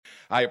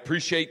I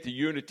appreciate the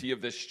unity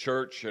of this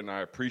church, and I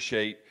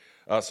appreciate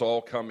us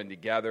all coming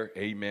together.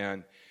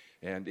 Amen.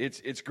 And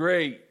it's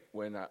great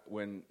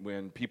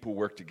when people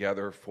work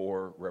together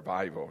for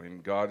revival,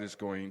 and God is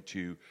going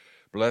to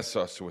bless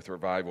us with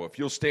revival. If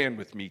you'll stand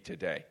with me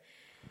today,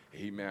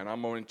 amen.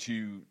 I'm going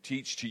to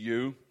teach to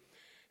you,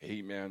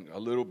 amen, a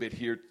little bit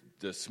here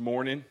this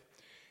morning,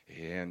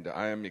 and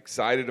I am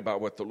excited about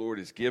what the Lord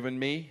has given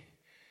me,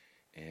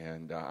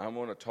 and I'm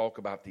going to talk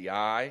about the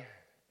eye.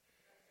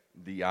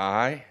 The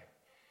eye,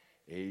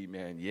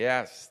 amen.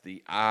 Yes,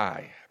 the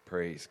eye,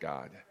 praise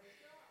God.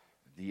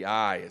 The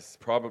eye is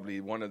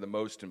probably one of the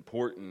most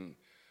important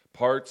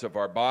parts of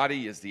our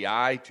body is the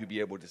eye, to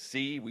be able to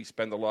see. We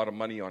spend a lot of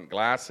money on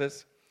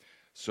glasses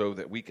so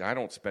that I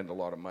don't spend a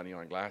lot of money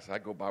on glasses. I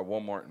go by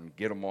Walmart and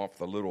get them off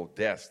the little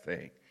desk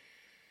thing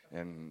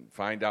and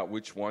find out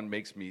which one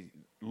makes me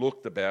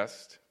look the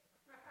best.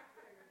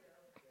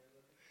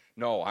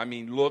 No, I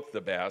mean look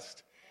the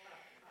best.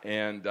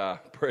 And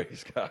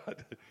praise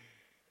God.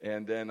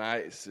 And then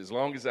as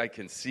long as I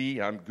can see,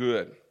 I'm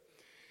good.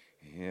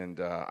 And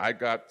I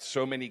got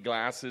so many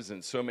glasses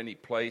in so many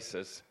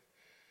places.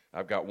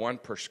 I've got one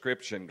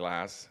prescription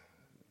glass,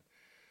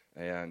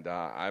 and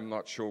I'm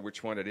not sure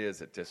which one it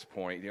is at this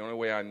point. The only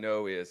way I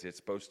know is it's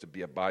supposed to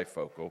be a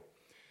bifocal.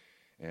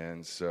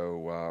 And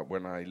so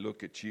when I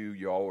look at you,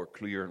 you all are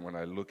clear, and when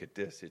I look at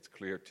this, it's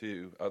clear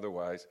too.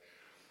 Otherwise,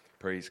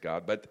 praise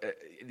God. But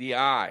the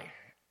eye.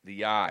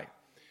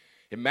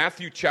 In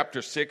Matthew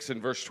chapter 6 and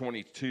verse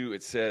 22,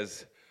 it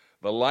says,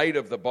 "The light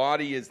of the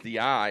body is the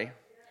eye.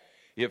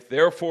 If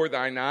therefore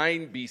thine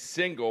eye be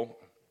single,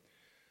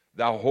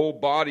 thy whole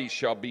body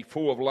shall be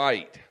full of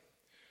light.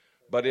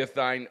 But if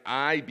thine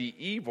eye be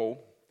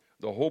evil,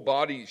 the whole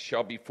body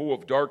shall be full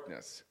of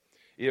darkness.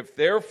 If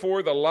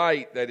therefore the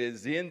light that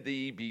is in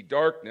thee be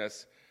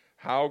darkness,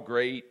 how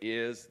great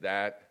is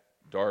that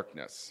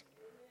darkness?"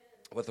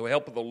 With the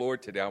help of the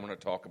Lord today, I want to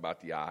talk about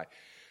the eye.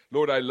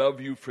 Lord, I love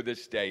you for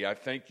this day. I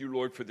thank you,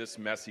 Lord, for this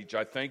message.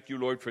 I thank you,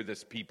 Lord, for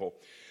this people.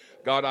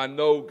 God, I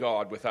know,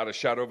 God, without a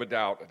shadow of a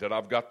doubt, that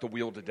I've got the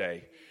wheel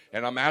today.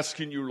 And I'm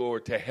asking you,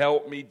 Lord, to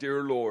help me,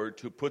 dear Lord,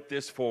 to put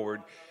this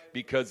forward,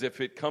 because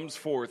if it comes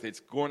forth, it's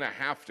going to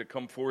have to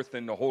come forth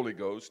in the Holy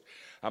Ghost.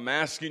 I'm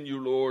asking you,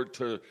 Lord,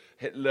 to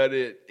let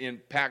it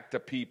impact the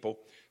people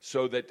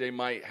so that they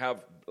might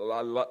have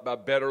a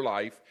better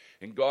life.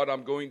 And God,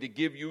 I'm going to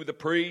give you the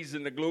praise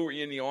and the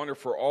glory and the honor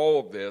for all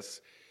of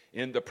this.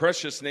 In the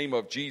precious name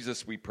of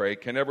Jesus, we pray.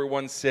 Can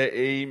everyone say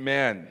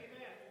amen?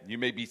 You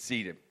may be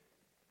seated.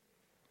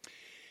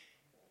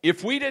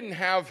 If we didn't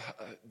have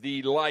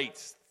the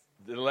lights,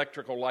 the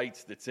electrical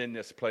lights that's in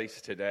this place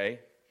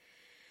today,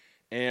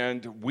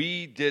 and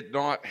we did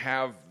not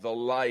have the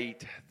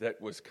light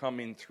that was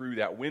coming through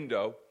that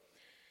window,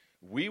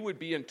 we would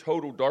be in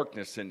total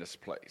darkness in this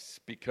place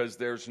because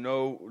there's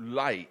no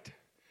light.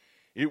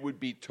 It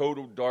would be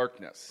total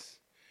darkness.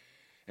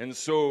 And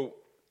so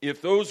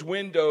if those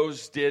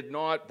windows did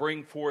not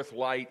bring forth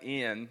light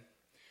in,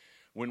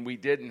 when we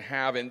didn't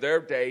have, in their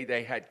day,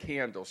 they had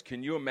candles.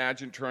 Can you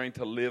imagine trying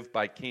to live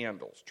by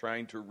candles,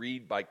 trying to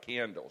read by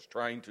candles,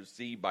 trying to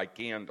see by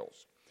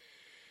candles?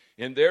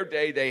 In their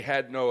day, they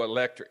had no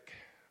electric.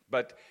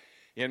 But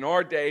in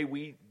our day,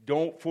 we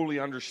don't fully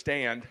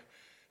understand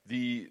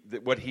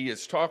what he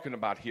is talking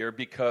about here,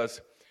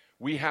 because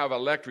we have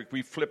electric.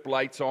 We flip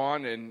lights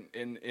on,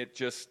 and it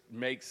just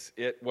makes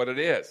it what it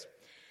is.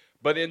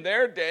 But in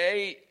their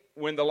day,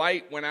 when the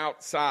light went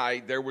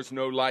outside, there was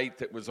no light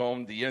that was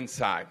on the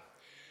inside.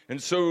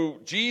 And so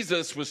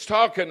Jesus was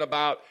talking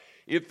about,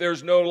 if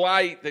there's no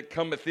light that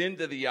cometh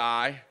into the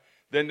eye,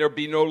 then there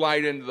be no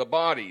light into the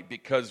body,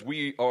 because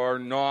we are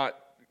not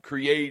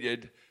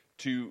created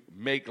to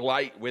make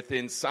light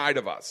within inside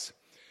of us.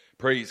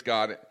 Praise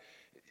God.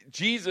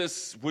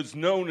 Jesus was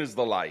known as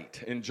the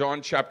light. In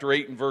John chapter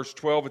 8 and verse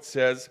 12 it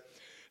says,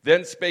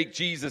 "Then spake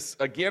Jesus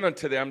again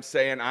unto them,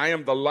 saying, I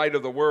am the light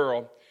of the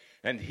world,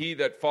 and he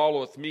that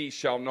followeth me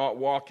shall not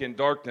walk in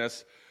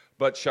darkness,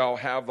 but shall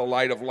have the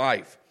light of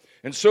life."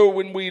 And so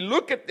when we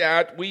look at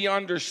that, we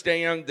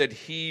understand that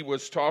he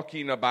was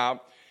talking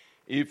about,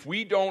 if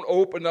we don't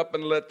open up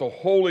and let the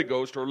Holy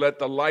Ghost, or let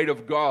the light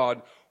of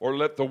God, or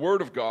let the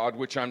Word of God,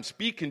 which I'm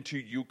speaking to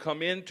you,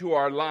 come into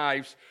our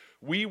lives,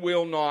 we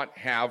will not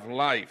have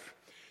life.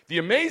 The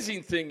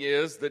amazing thing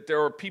is that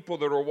there are people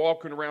that are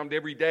walking around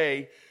every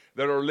day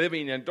that are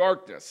living in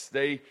darkness.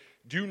 They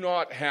do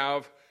not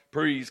have,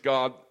 praise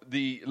God,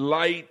 the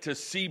light to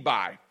see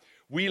by.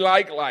 We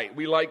like light.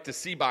 We like to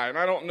see by. And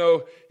I don't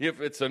know if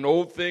it's an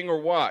old thing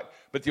or what,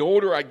 but the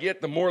older I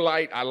get, the more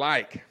light I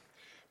like.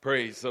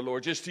 Praise the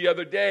Lord. Just the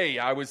other day,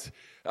 I was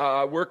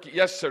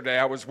yesterday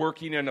I was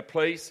working in a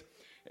place,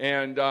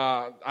 and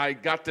I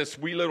got this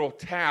wee little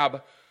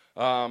tab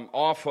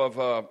off of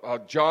a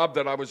job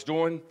that I was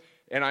doing,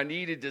 and I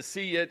needed to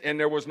see it, and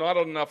there was not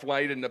enough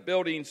light in the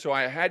building, so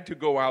I had to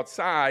go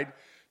outside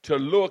to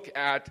look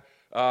at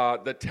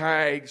the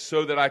tag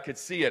so that I could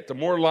see it. The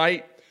more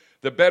light,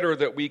 the better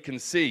that we can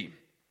see.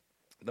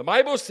 The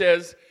Bible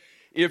says,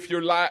 if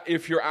your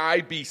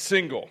eye be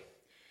single.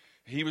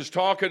 He was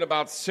talking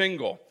about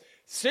single.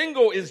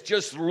 Single is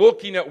just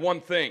looking at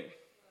one thing.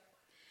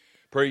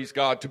 Praise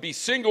God. To be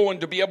single and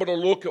to be able to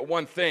look at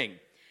one thing.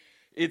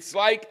 It's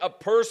like a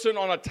person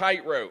on a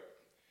tightrope.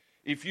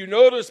 If you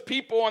notice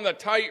people on the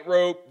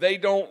tightrope, they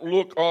don't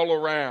look all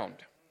around.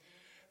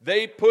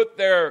 They put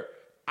their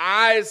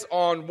eyes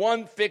on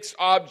one fixed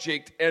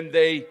object and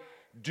they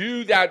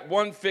do that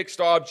one fixed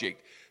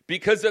object.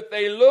 Because if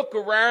they look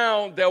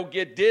around, they'll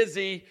get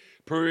dizzy,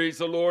 praise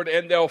the Lord,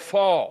 and they'll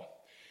fall.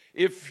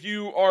 If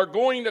you are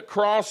going to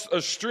cross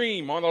a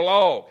stream on a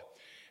log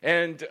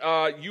and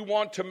you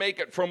want to make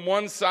it from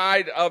one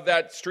side of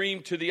that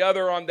stream to the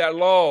other on that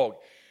log,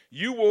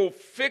 you will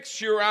fix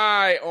your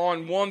eye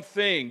on one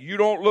thing. You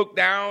don't look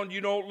down,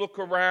 you don't look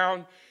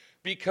around,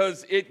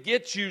 because it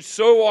gets you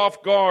so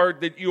off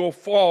guard that you'll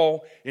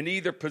fall in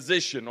either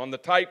position, on the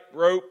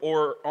tightrope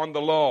or on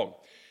the log.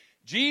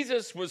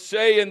 Jesus was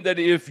saying that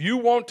if you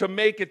want to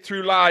make it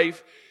through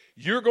life,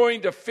 you're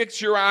going to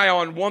fix your eye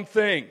on one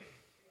thing.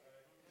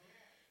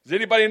 Does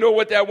anybody know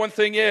what that one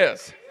thing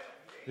is?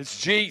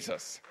 It's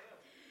Jesus.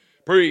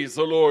 Praise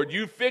the Lord.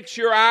 You fix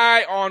your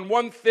eye on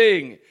one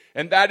thing,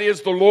 and that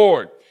is the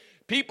Lord.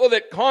 People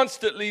that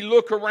constantly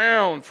look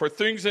around for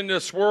things in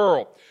this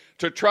world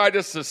to try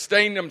to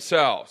sustain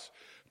themselves,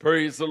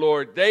 praise the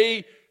Lord,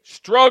 they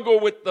struggle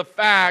with the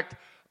fact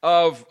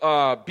of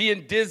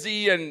being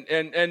dizzy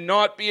and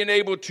not being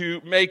able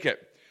to make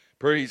it.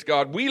 Praise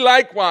God. We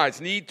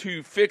likewise need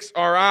to fix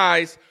our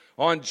eyes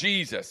on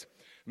Jesus.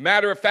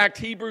 Matter of fact,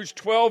 Hebrews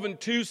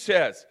 12:2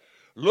 says,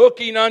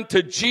 looking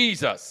unto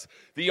Jesus,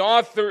 the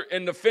author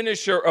and the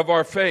finisher of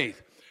our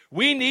faith.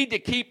 We need to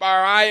keep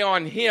our eye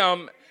on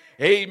him.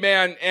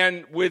 Amen.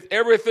 And with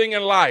everything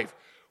in life,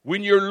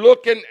 when you're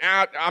looking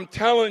at, I'm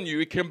telling you,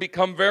 it can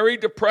become very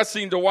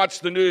depressing to watch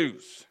the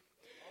news.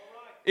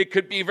 It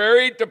could be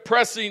very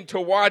depressing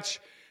to watch,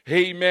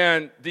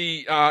 amen,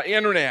 the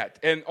internet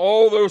and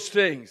all those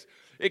things.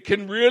 It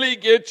can really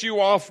get you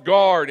off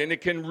guard, and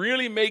it can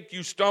really make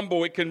you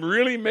stumble. It can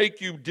really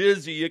make you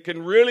dizzy. It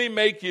can really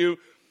make you,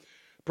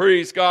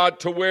 praise God,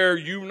 to where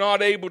you're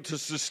not able to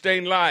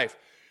sustain life.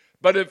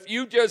 But if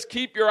you just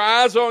keep your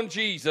eyes on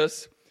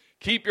Jesus,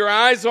 keep your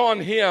eyes on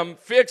him,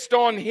 fixed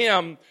on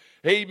him,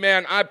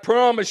 amen, I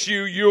promise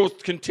you, you'll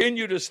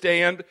continue to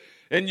stand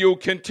and you'll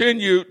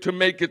continue to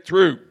make it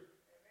through.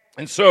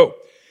 And so,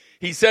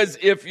 he says,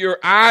 if your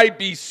eye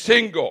be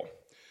single,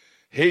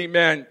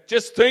 amen,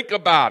 just think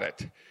about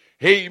it.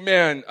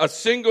 Amen, a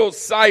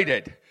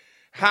single-sighted.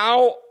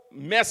 How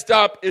messed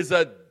up is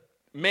a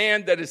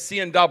man that is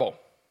seeing double?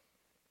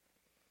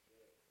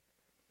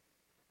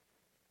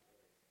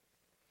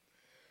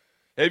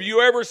 Have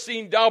you ever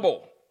seen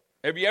double?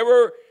 Have you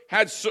ever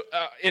had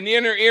an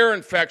inner ear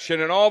infection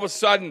and all of a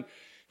sudden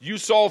you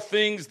saw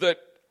things that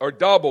are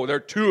double? They're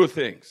two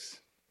things.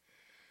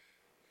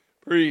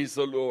 Praise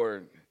the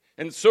Lord.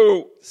 And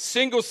so,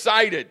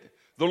 single-sighted,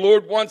 the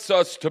Lord wants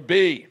us to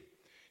be.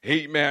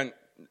 Amen.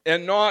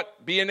 And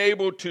not being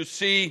able to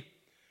see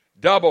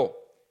double.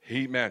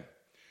 Amen.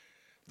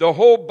 The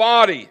whole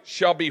body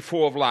shall be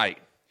full of light.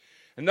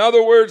 In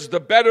other words,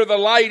 the better the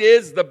light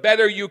is, the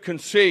better you can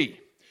see.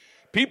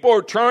 People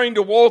are trying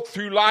to walk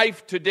through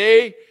life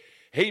today,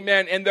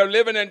 amen, and they're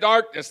living in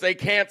darkness. They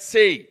can't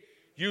see.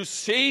 You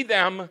see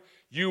them,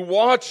 you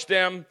watch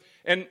them,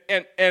 and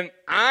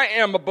I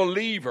am a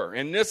believer,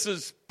 and this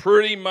is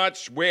pretty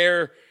much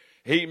where,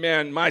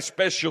 amen, my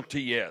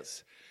specialty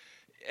is.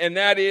 And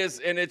that is,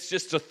 and it's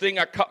just a thing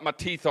I cut my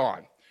teeth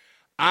on.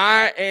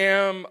 I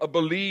am a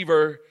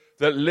believer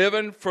that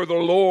living for the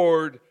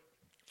Lord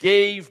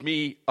gave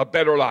me a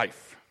better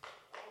life.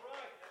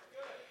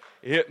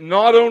 It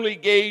not only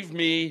gave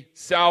me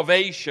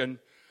salvation,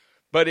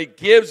 but it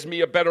gives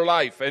me a better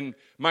life. And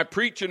my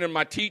preaching and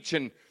my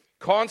teaching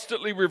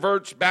constantly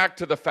reverts back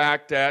to the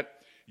fact that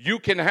you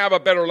can have a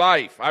better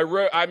life.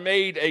 I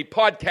made a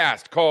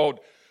podcast called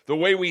The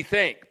Way We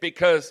Think,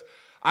 because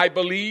I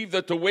believe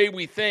that the way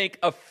we think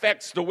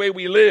affects the way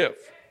we live.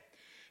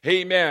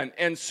 Amen.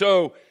 And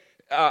so,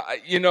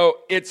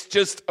 it's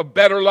just a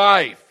better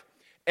life.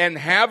 And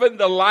having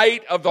the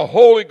light of the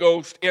Holy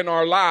Ghost in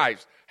our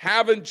lives,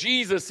 having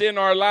Jesus in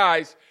our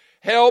lives,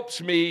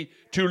 helps me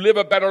to live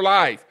a better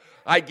life.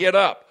 I get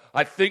up.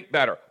 I think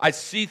better. I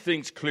see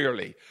things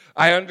clearly.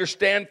 I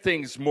understand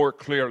things more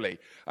clearly.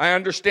 I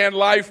understand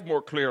life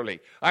more clearly.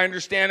 I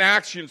understand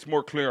actions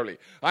more clearly.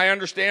 I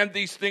understand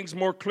these things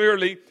more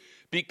clearly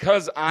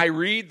because I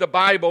read the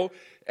Bible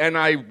and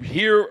I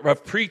hear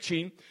of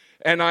preaching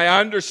and I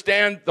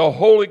understand the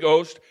Holy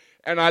Ghost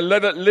and I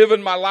let it live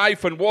in my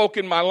life and walk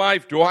in my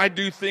life. Do I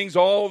do things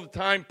all the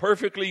time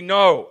perfectly?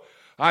 No.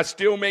 I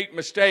still make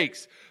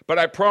mistakes. But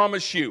I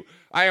promise you,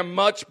 I am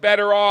much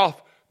better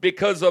off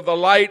because of the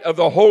light of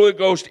the Holy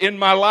Ghost in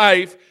my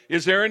life.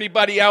 Is there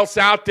anybody else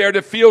out there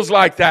that feels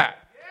like that?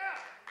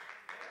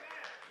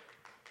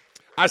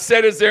 I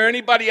said, is there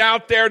anybody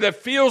out there that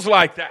feels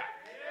like that?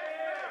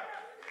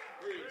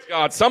 Praise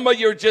God. Some of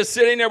you are just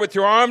sitting there with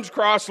your arms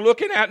crossed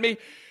looking at me.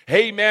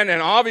 Amen.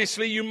 And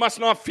obviously you must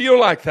not feel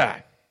like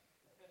that.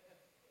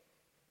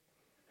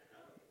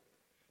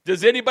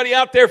 Does anybody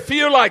out there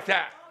feel like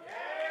that?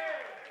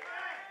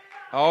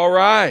 All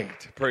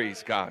right.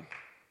 Praise God.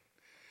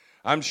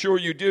 I'm sure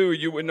you do.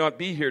 You would not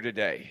be here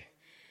today.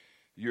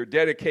 You're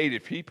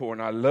dedicated people, and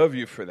I love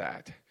you for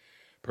that.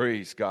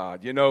 Praise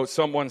God. You know,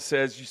 someone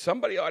says,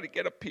 somebody ought to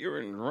get up here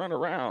and run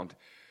around.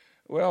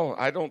 Well,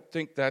 I don't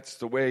think that's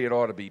the way it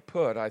ought to be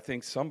put. I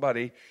think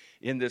somebody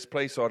in this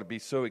place ought to be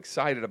so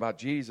excited about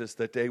Jesus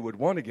that they would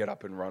want to get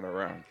up and run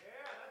around.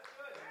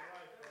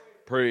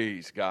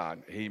 Praise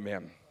God.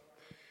 Amen.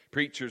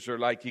 Preachers are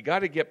like, you got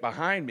to get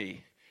behind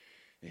me.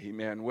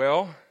 Amen.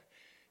 Well,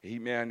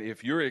 amen.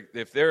 If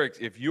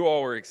you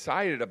all are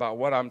excited about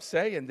what I'm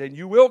saying, then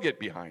you will get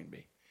behind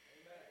me.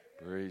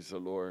 Amen. Praise the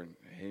Lord.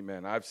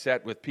 Amen. I've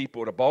sat with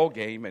people at a ball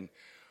game and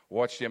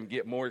watched them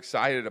get more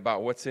excited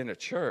about what's in a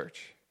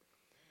church.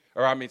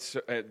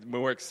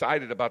 More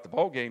excited about the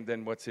ball game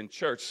than what's in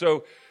church.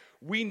 So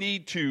we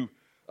need to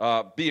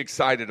be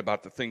excited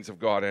about the things of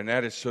God, and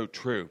that is so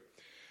true.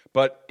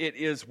 But it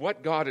is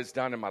what God has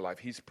done in my life.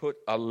 He's put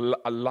a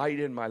light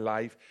in my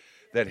life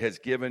that has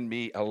given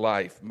me a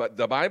life. But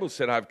the Bible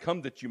said, I've come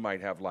that you might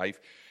have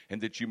life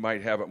and that you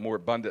might have it more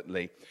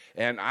abundantly.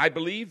 And I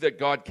believe that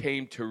God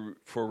came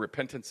for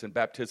repentance and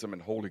baptism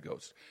and Holy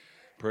Ghost.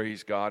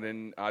 Praise God.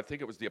 And I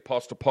think it was the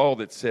Apostle Paul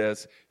that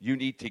says, you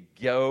need to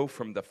go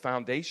from the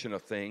foundation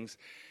of things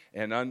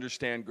and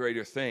understand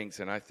greater things.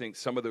 And I think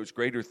some of those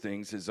greater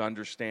things is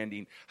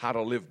understanding how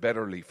to live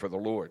betterly for the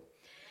Lord.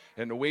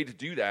 And the way to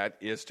do that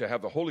is to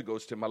have the Holy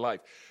Ghost in my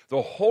life.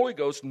 The Holy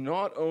Ghost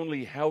not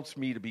only helps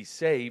me to be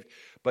saved,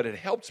 but it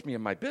helps me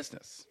in my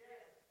business.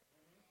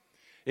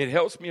 It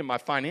helps me in my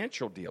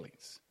financial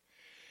dealings.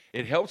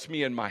 It helps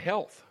me in my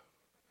health.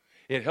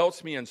 It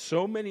helps me in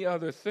so many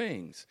other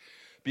things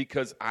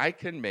because I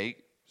can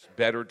make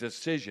better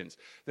decisions.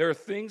 There are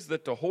things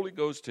that the Holy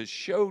Ghost has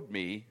showed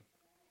me,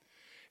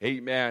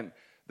 amen,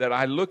 that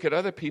I look at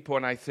other people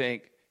and I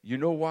think, you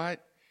know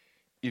what?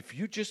 If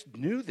you just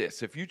knew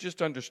this, if you just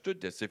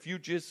understood this, if you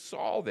just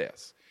saw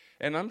this,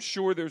 and I'm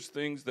sure there's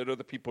things that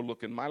other people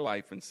look in my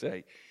life and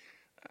say,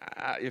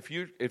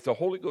 if the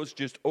Holy Ghost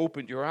just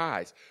opened your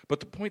eyes. But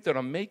the point that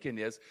I'm making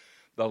is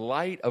the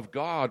light of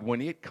God,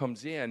 when it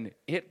comes in,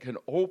 it can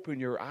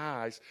open your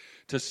eyes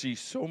to see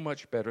so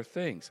much better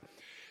things.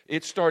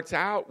 It starts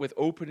out with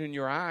opening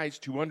your eyes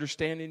to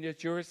understanding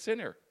that you're a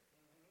sinner.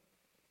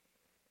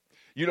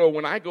 You know,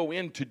 when I go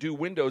in to do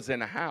windows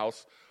in a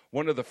house,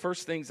 one of the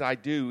first things I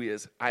do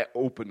is I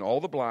open all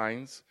the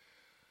blinds,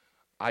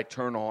 I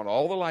turn on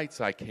all the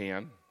lights I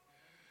can,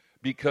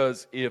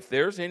 because if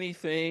there's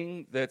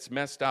anything that's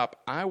messed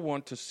up, I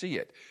want to see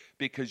it.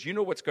 Because you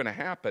know what's going to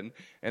happen,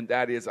 and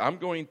that is I'm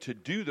going to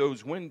do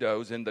those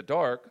windows in the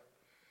dark,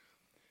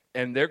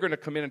 and they're going to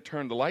come in and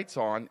turn the lights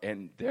on,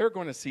 and they're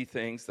going to see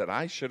things that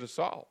I should have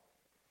saw.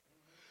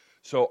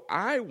 So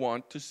I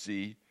want to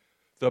see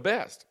the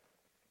best.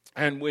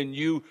 And when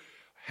you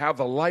have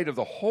the light of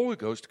the Holy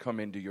Ghost come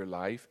into your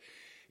life,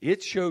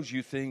 it shows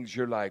you things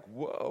you're like,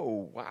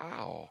 whoa,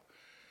 wow.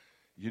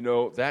 You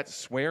know, that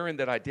swearing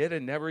that I did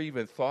and never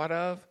even thought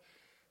of,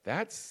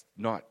 that's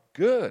not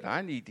good.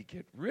 I need to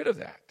get rid of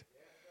that.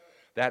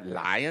 That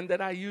lying that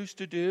I used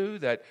to do,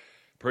 that,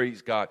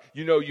 praise God.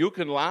 You know, you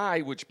can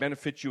lie, which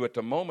benefits you at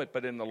the moment,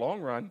 but in the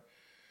long run,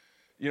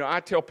 you know,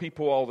 I tell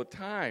people all the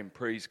time,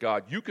 praise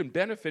God, you can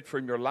benefit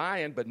from your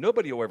lying, but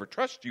nobody will ever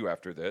trust you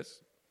after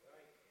this.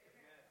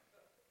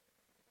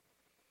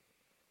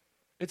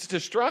 It's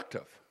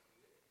destructive.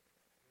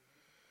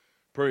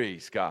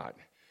 Praise God.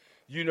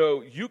 You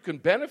know, you can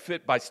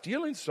benefit by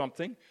stealing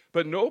something,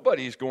 but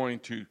nobody's going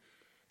to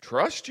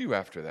trust you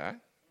after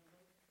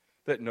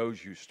that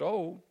knows you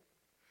stole.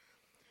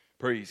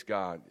 Praise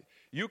God.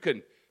 You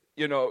can,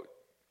 you know,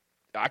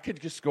 I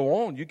could just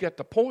go on. You get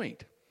the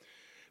point.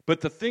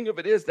 But the thing of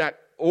it is that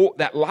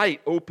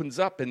light opens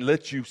up and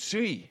lets you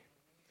see.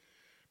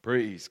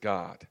 Praise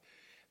God.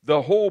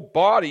 The whole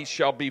body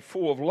shall be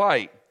full of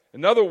light.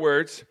 In other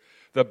words,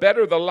 the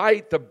better the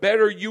light, the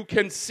better you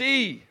can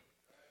see.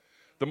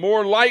 The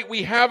more light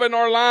we have in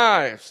our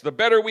lives, the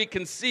better we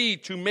can see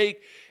to make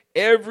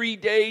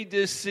everyday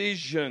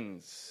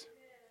decisions.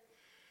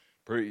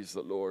 Praise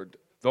the Lord.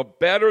 The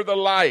better the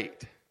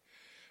light.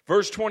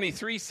 Verse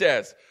 23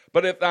 says,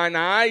 but if thine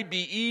eye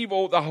be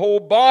evil, the whole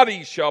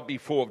body shall be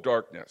full of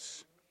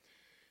darkness.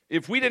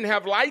 If we didn't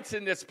have lights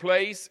in this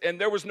place and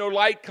there was no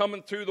light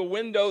coming through the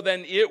window,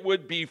 then it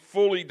would be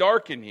fully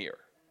dark in here.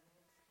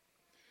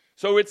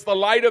 So it's the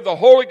light of the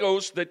Holy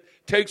Ghost that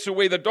takes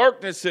away the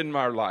darkness in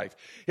our life.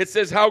 It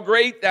says how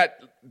great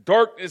that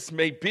darkness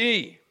may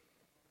be.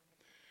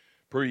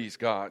 Praise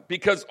God.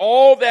 Because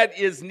all that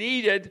is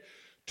needed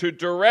to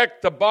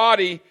direct the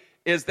body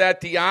is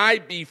that the eye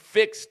be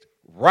fixed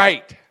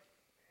right.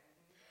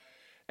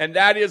 And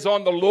that is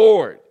on the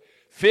Lord.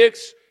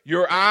 Fix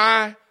your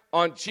eye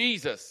on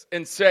Jesus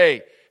and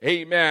say,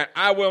 amen.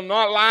 I will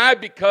not lie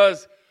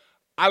because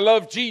I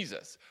love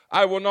Jesus.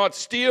 I will not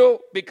steal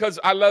because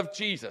I love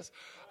Jesus.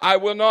 I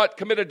will not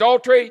commit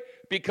adultery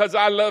because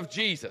I love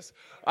Jesus.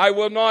 I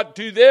will not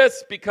do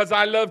this because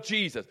I love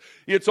Jesus.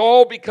 It's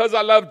all because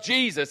I love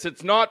Jesus.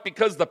 It's not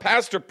because the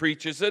pastor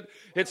preaches it.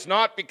 It's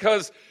not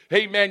because,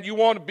 hey man, you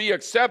want to be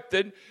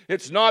accepted.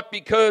 It's not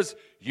because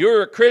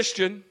you're a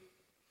Christian.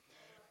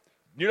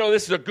 You know,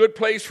 this is a good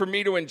place for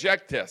me to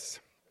inject this.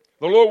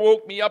 The Lord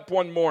woke me up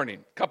one morning,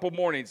 a couple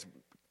mornings,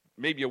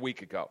 maybe a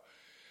week ago,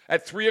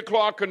 at 3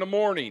 o'clock in the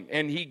morning,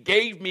 and he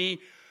gave me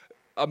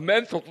a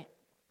mental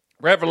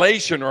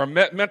revelation or a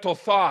mental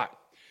thought.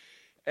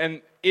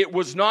 And it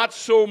was not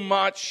so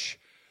much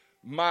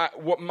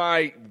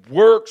my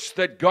works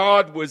that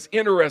God was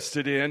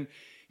interested in.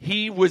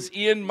 He was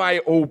in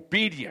my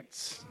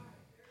obedience.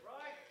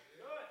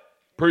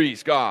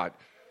 Praise God.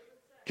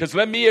 Because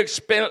let me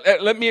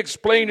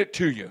explain it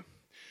to you.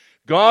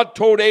 God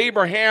told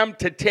Abraham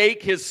to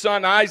take his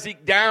son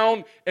Isaac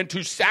down and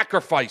to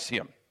sacrifice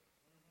him.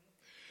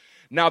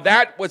 Now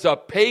that was a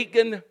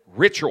pagan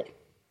ritual.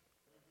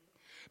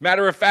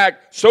 Matter of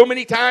fact, so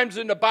many times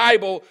in the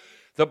Bible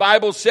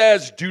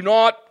says, do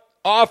not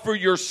offer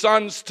your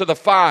sons to the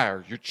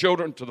fire, your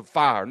children to the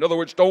fire. In other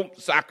words, don't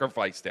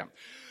sacrifice them.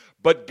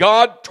 But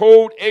God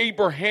told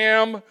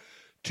Abraham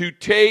to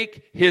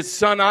take his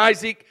son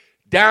Isaac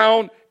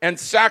down and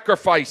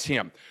sacrifice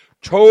him.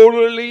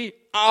 Totally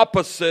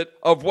opposite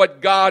of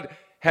what God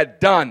had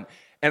done.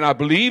 And I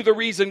believe the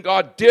reason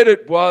God did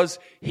it was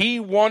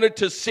he wanted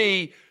to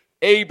see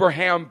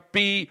Abraham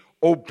be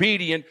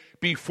obedient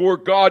before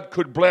God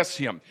could bless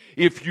him.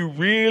 If you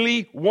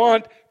really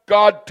want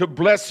God to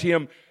bless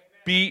him,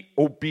 be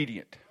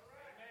obedient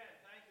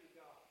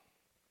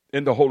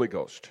in the Holy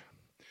Ghost.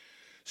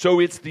 So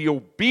it's the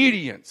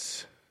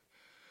obedience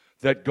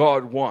that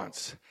God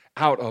wants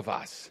out of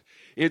us.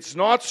 It's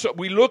not so,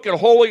 we look at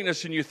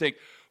holiness and you think,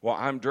 well,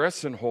 I'm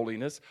dressed in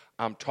holiness,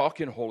 I'm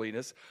talking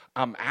holiness,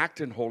 I'm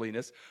acting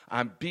holiness,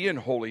 I'm being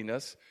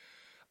holiness.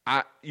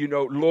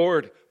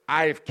 Lord,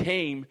 I have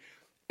came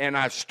and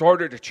I've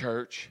started a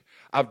church.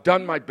 I've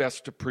done my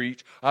best to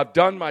preach. I've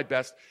done my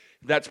best.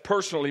 That's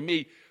personally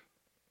me.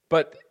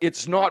 But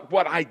it's not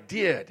what I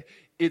did.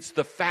 It's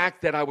the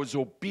fact that I was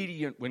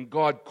obedient when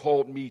God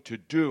called me to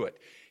do it.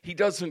 He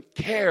doesn't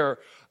care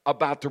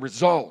about the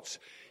results.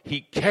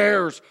 He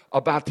cares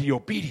about the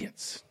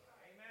obedience.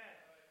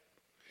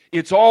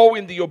 It's all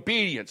in the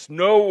obedience.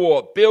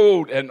 Noah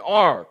built an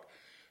ark.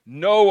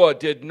 Noah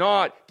did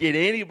not get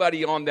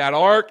anybody on that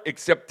ark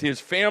except his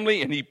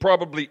family, and he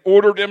probably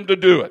ordered them to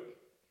do it.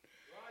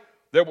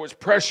 There was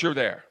pressure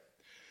there.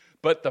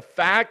 But the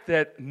fact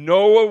that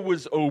Noah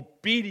was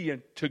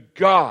obedient to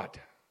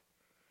God.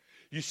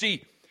 You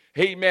see,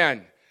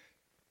 amen.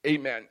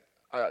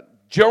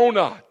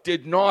 Jonah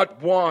did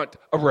not want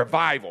a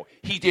revival.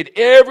 He did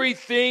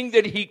everything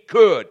that he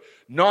could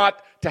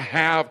not to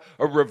have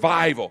a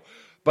revival.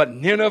 But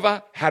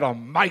Nineveh had a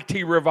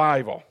mighty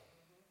revival.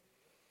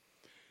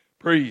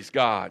 Praise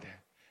God.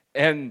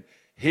 And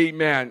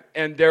amen.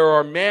 And there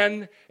are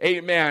men,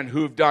 amen,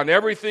 who've done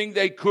everything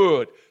they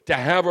could to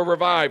have a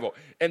revival.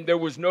 And there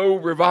was no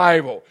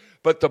revival.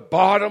 But the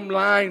bottom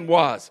line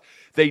was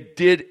they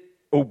did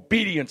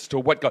obedience to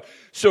what God.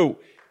 So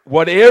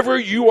whatever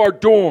you are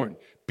doing,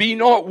 be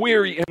not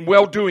weary in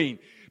well-doing,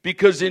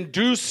 because in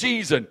due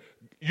season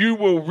you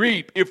will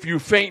reap if you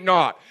faint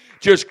not.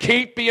 Just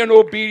keep being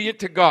obedient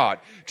to God.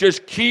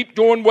 Just keep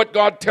doing what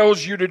God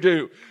tells you to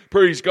do.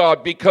 Praise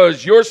God,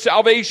 because your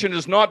salvation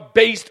is not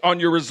based on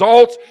your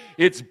results.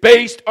 It's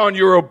based on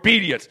your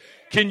obedience.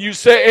 Can you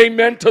say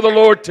amen to the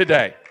Lord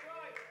today?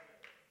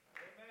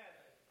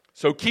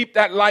 So keep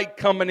that light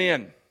coming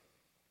in.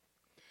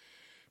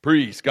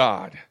 Praise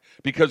God.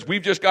 Because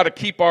we've just got to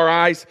keep our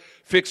eyes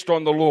fixed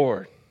on the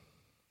Lord.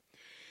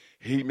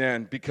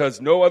 Amen.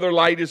 Because no other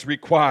light is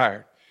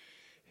required.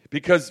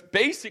 Because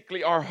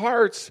basically our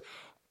hearts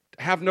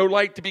have no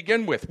light to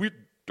begin with. We're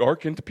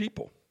darkened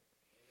people.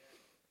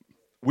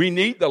 We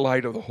need the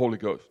light of the Holy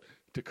Ghost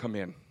to come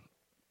in.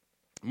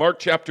 Mark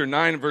chapter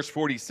 9 verse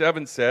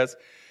 47 says,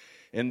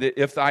 "And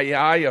if thy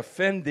eye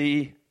offend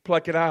thee,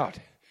 pluck it out.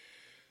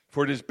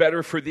 For it is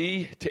better for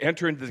thee to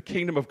enter into the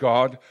kingdom of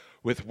God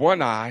with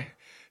one eye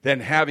than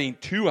having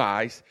two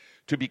eyes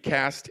to be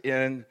cast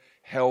in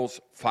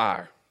hell's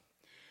fire."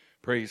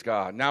 Praise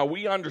God. Now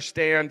we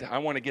understand, I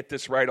want to get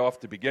this right off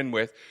to begin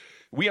with.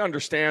 We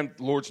understand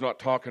the Lord's not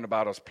talking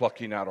about us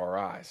plucking out our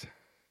eyes.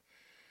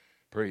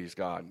 Praise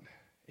God.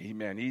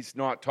 Amen. He's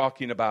not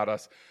talking about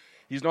us.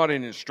 He's not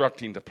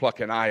instructing to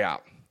pluck an eye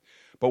out.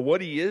 But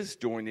what he is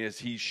doing is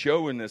he's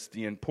showing us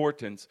the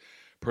importance,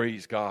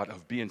 praise God,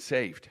 of being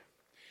saved.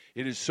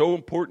 It is so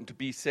important to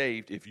be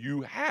saved. If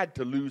you had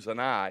to lose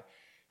an eye,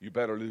 you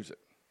better lose it.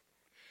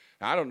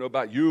 Now, I don't know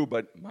about you,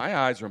 but my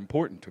eyes are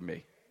important to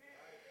me.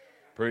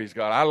 Praise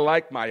God. I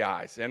like my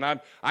eyes. And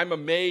I'm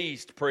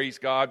amazed, praise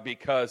God,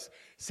 because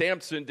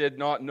Samson did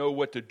not know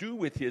what to do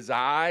with his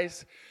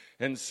eyes.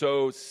 And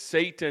so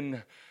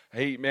Satan,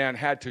 amen,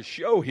 had to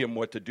show him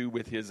what to do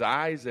with his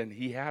eyes, and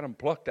he had them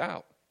plucked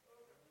out.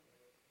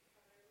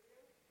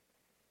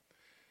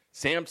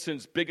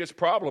 Samson's biggest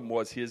problem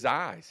was his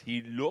eyes.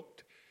 He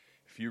looked,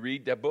 if you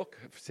read that book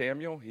of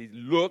Samuel, he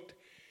looked,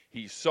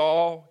 he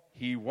saw,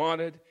 he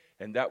wanted,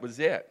 and that was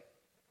it.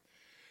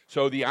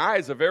 So the eye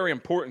is a very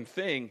important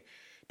thing,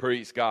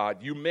 praise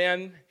God. You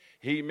men,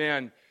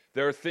 amen,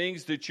 there are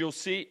things that you'll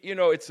see. You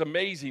know, it's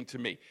amazing to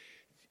me.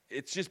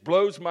 It just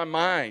blows my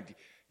mind.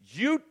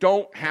 You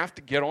don't have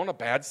to get on a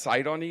bad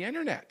site on the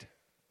internet.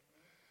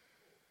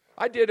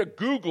 I did a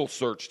Google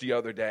search the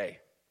other day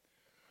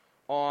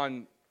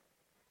on,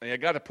 and I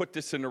got to put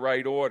this in the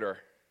right order,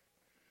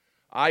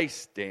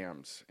 ice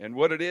dams. And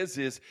what it is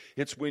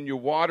it's when your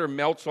water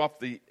melts off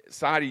the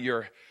side of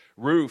your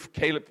roof.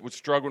 Caleb was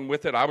struggling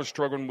with it. I was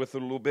struggling with it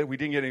a little bit. We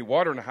didn't get any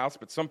water in the house,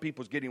 but some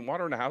people's getting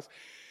water in the house.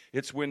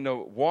 It's when the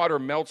water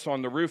melts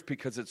on the roof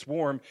because it's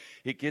warm,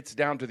 it gets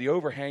down to the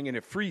overhang and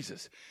it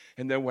freezes.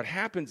 And then what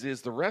happens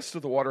is the rest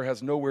of the water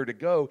has nowhere to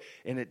go,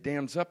 and it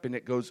dams up and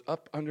it goes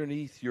up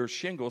underneath your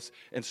shingles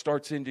and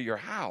starts into your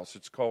house.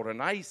 It's called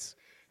an ice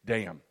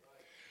dam.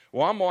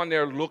 Well, I'm on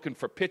there looking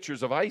for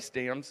pictures of ice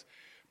dams,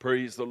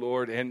 praise the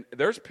Lord, and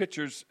there's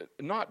pictures,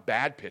 not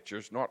bad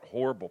pictures, not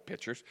horrible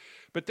pictures,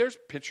 but there's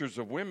pictures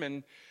of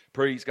women,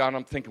 praise God.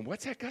 I'm thinking,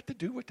 what's that got to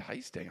do with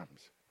ice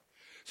dams?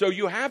 So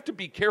you have to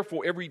be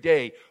careful every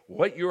day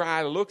what your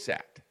eye looks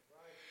at.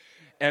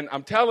 And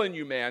I'm telling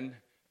you, man,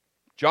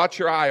 jot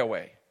your eye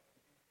away.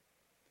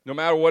 No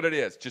matter what it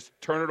is, just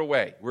turn it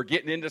away. We're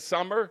getting into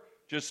summer,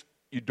 just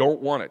you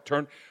don't want it.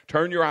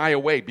 Turn your eye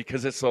away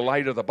because it's the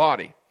light of the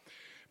body.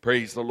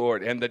 Praise the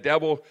Lord. And the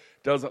devil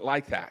doesn't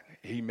like that.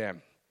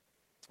 Amen.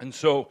 And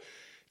so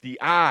the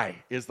eye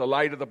is the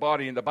light of the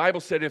body. And the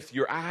Bible said if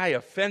your eye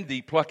offend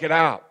thee, pluck it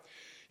out.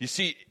 You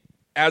see,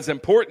 as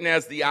important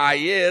as the eye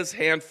is,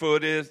 hand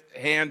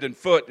and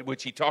foot,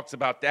 which he talks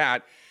about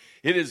that,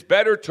 it is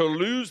better to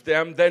lose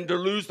them than to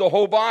lose the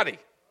whole body.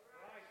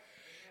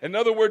 In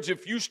other words,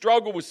 if you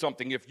struggle with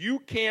something, if you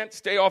can't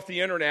stay off the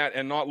internet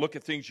and not look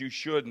at things you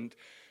shouldn't,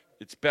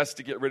 it's best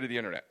to get rid of the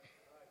internet.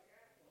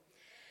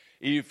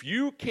 If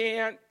you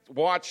can't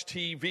watch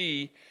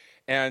TV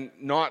and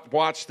not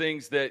watch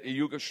things that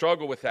you can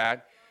struggle with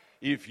that,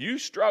 if you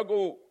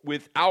struggle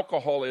with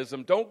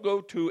alcoholism, don't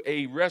go to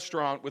a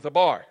restaurant with a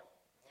bar.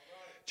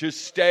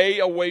 Just stay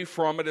away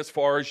from it as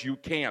far as you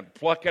can.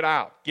 Pluck it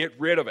out. Get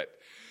rid of it.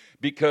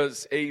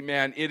 Because,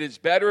 amen, it is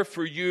better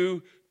for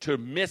you to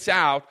miss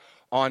out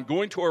on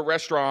going to a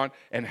restaurant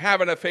and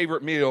having a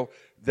favorite meal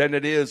than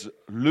it is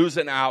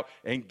losing out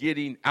and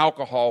getting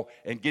alcohol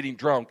and getting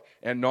drunk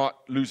and not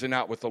losing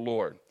out with the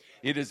Lord.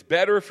 It is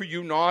better for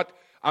you not,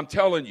 I'm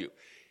telling you,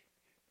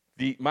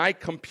 my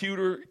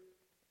computer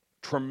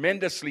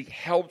tremendously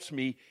helps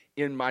me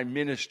in my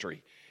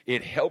ministry.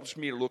 It helps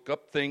me look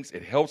up things.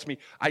 It helps me.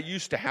 I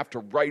used to have to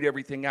write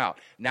everything out.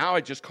 Now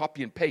I just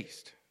copy and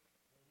paste.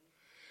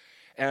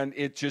 And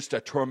it's just a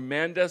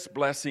tremendous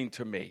blessing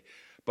to me.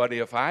 But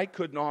if I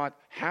could not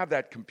have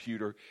that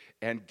computer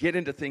and get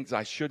into things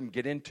I shouldn't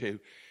get into,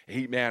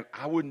 amen,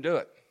 I wouldn't do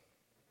it.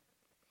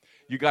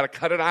 You got to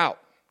cut it out.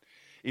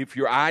 If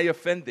your eye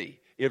offend thee,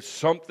 if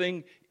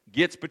something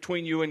gets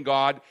between you and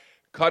God,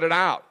 cut it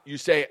out. You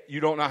say, you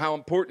don't know how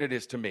important it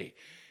is to me.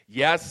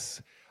 Yes,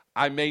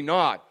 I may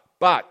not.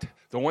 But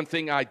the one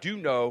thing I do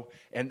know,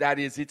 and that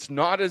is it's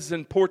not as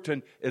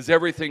important as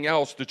everything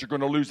else that you're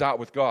going to lose out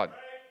with God.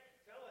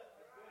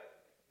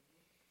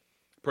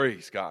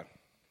 Praise God.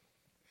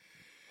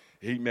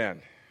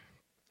 Amen.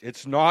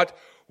 It's not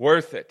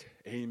worth it.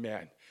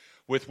 Amen.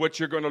 With what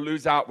you're going to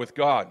lose out with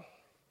God.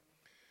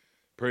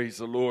 Praise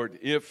the Lord.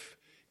 If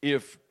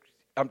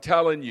I'm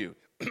telling you,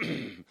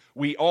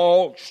 we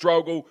all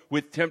struggle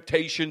with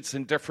temptations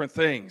and different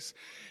things.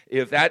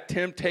 If that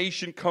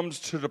temptation comes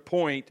to the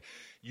point,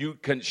 you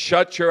can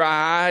shut your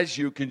eyes,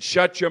 you can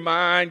shut your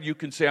mind, you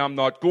can say, I'm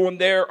not going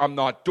there, I'm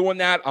not doing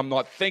that, I'm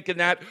not thinking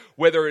that,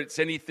 whether it's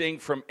anything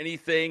from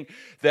anything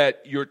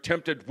that you're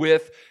tempted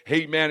with,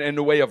 amen, in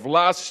the way of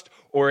lust,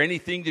 or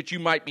anything that you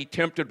might be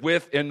tempted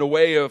with in the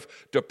way of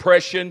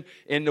depression,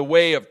 in the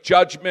way of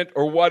judgment,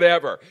 or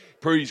whatever.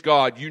 Praise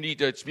God. You need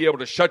to be able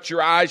to shut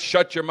your eyes,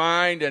 shut your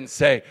mind, and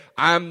say,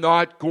 I'm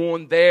not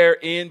going there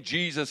in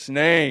Jesus'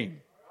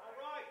 name. All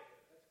right.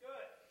 That's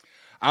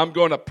good. I'm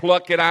going to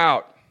pluck it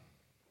out.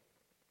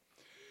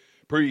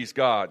 Praise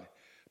God.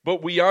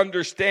 But we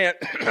understand,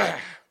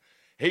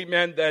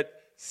 amen, that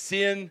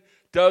sin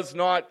does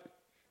not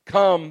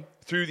come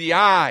through the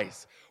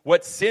eyes.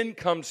 What sin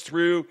comes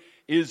through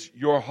is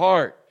your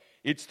heart.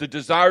 It's the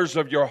desires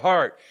of your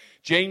heart.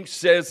 James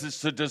says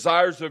it's the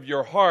desires of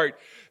your heart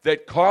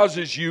that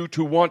causes you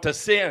to want to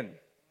sin.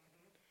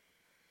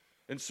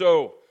 And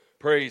so,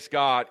 praise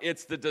God,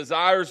 it's the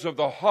desires of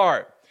the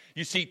heart.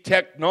 You see,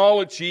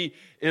 technology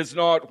is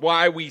not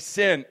why we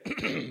sin,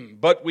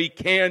 but we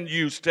can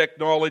use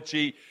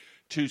technology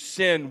to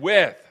sin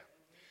with.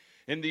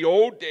 In the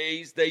old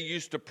days, they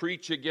used to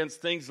preach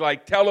against things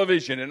like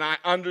television, and I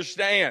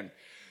understand,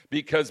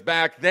 because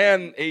back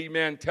then,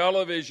 amen,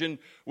 television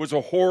was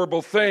a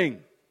horrible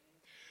thing.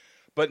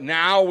 But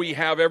now we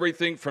have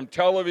everything from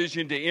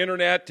television to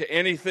internet to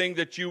anything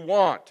that you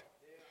want.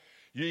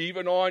 You,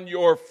 even on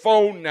your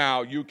phone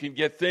now, you can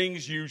get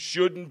things you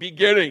shouldn't be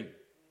getting.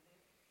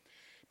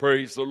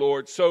 Praise the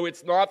Lord. So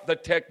it's not the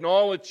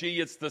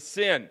technology, it's the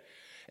sin.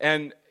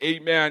 And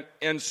amen.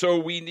 And so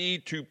we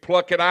need to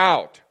pluck it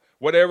out,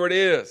 whatever it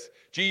is.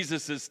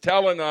 Jesus is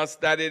telling us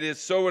that it is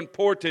so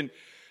important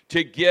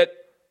to get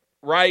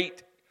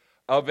right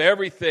of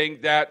everything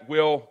that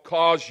will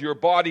cause your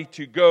body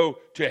to go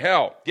to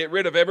hell. Get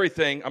rid of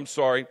everything,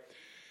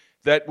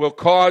 that will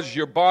cause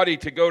your body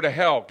to go to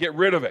hell. Get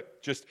rid of it.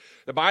 Just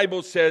the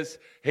Bible says,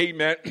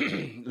 amen,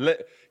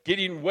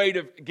 getting rid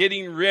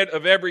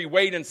of every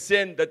weight and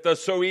sin that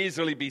does so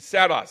easily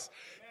beset us.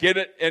 Get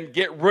it and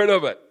get rid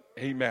of it.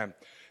 Amen.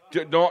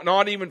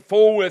 Not even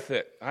fool with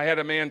it. I had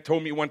a man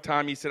told me one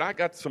time, he said, I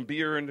got some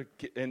beer in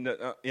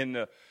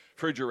the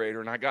refrigerator,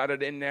 and I got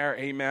it in there.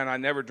 Amen. I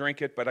never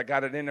drink it, but I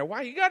got it in there.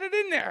 Why you got it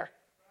in there?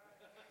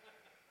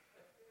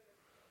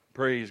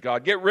 Praise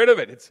God. Get rid of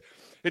it.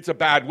 It's a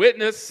bad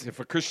witness if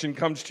a Christian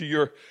comes to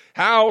your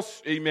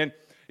house. Amen.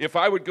 If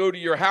I would go to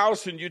your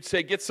house and you'd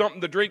say, get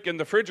something to drink in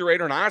the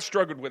refrigerator, and I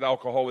struggled with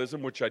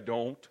alcoholism, which I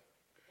don't.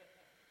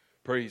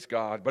 Praise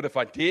God. But if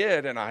I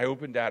did and I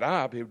opened that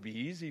up, it would be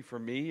easy for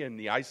me in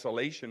the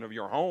isolation of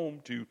your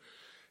home to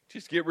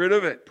just get rid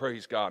of it.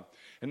 Praise God.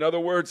 In other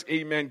words,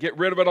 amen, get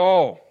rid of it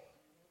all.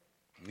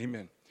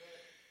 Amen.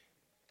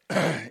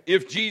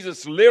 If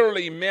Jesus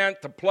literally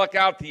meant to pluck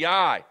out the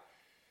eye,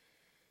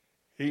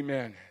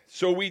 amen.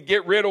 So we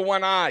get rid of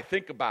one eye.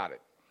 Think about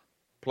it.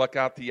 Pluck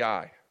out the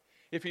eye.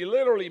 If he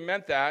literally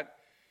meant that,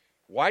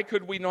 why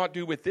could we not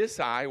do with this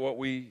eye what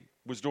we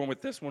was doing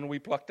with this one we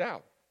plucked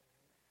out?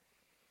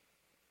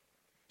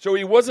 So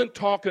he wasn't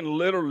talking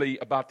literally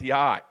about the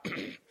eye.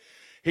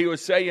 He was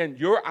saying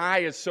your eye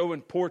is so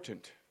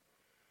important,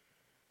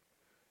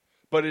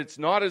 but it's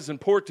not as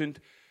important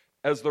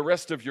as the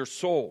rest of your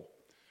soul.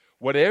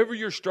 Whatever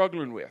you're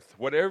struggling with,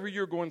 whatever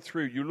you're going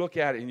through, you look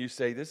at it and you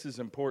say, this is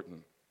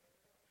important.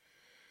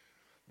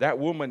 That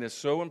woman is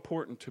so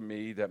important to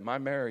me that my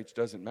marriage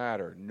doesn't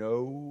matter.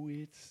 No,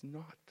 it's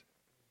not.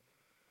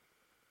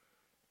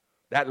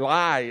 That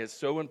lie is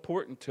so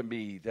important to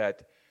me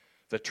that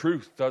the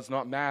truth does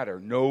not matter.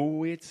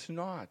 No, it's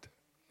not.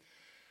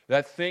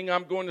 That thing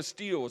I'm going to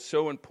steal is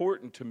so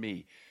important to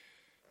me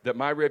that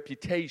my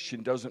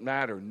reputation doesn't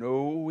matter.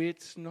 No,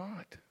 it's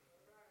not.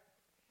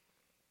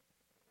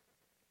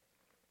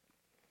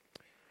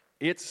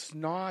 It's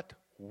not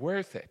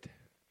worth it.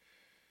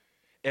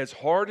 As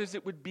hard as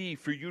it would be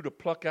for you to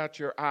pluck out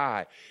your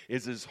eye,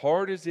 is as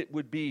hard as it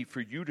would be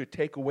for you to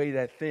take away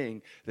that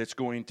thing that's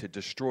going to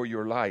destroy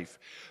your life.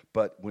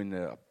 But when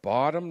the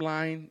bottom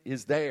line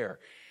is there,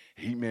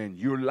 amen,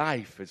 your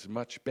life is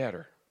much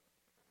better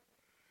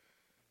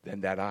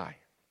than that eye.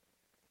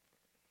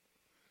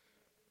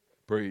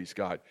 Praise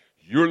God.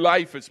 Your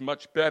life is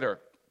much better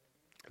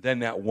than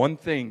that one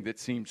thing that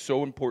seems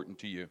so important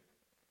to you.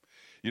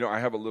 You know, I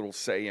have a little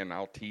saying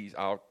I'll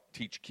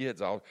teach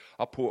kids. I'll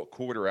pull a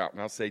quarter out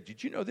and I'll say,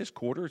 did you know this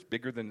quarter is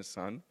bigger than the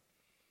sun?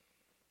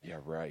 Yeah,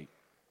 right.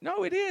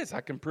 No, it is.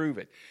 I can prove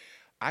it.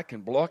 I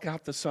can block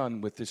out the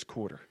sun with this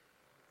quarter.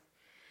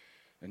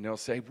 And they'll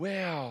say,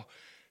 well,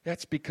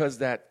 that's because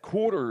that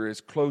quarter is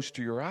close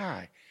to your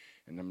eye.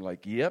 And I'm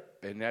like, yep,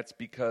 and that's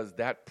because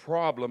that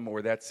problem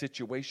or that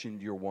situation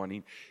you're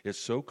wanting is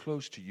so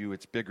close to you,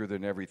 it's bigger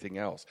than everything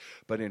else.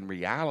 But in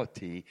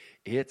reality,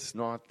 it's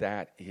not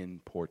that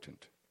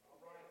important.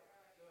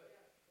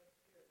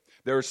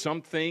 There are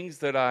some things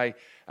that I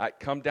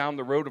come down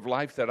the road of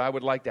life that I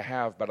would like to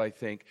have, but I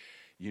think,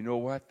 you know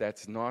what?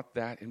 That's not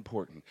that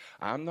important.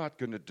 I'm not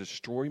going to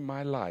destroy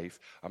my life.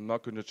 I'm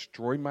not going to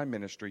destroy my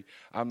ministry.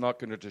 I'm not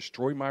going to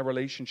destroy my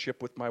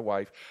relationship with my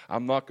wife.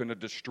 I'm not going to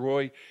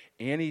destroy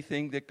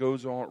anything that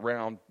goes on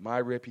around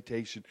my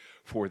reputation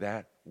for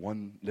that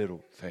one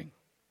little thing.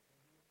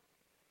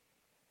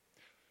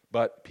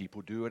 But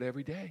people do it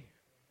every day.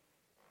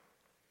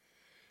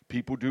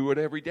 People do it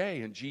every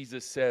day. And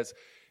Jesus says,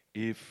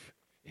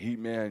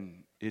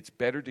 it's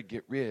better to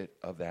get rid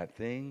of that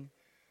thing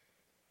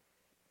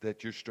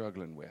that you're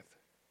struggling with.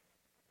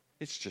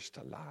 It's just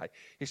a lie.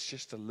 It's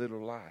just a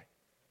little lie.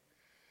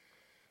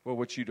 Well,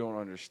 what you don't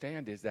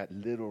understand is that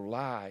little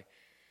lie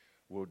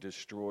will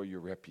destroy your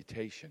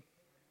reputation.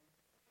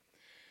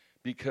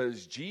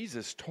 Because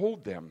Jesus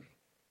told them,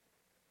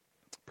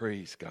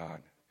 praise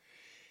God,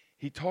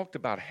 he talked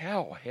about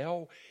hell.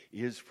 Hell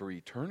is for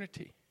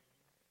eternity.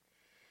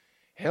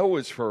 Hell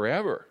is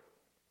forever.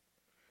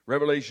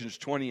 Revelations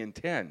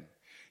 20:10.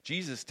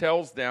 Jesus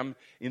tells them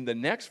in the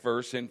next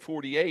verse, in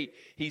 48,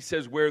 he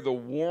says, where the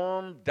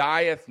worm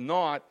dieth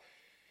not,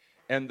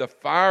 and the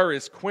fire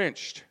is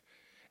quenched.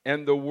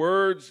 And the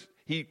words,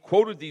 he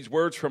quoted these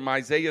words from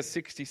Isaiah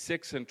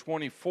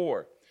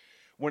 66:24.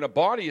 When a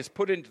body is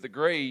put into the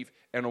grave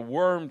and a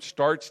worm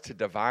starts to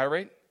devour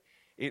it,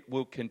 it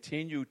will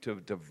continue to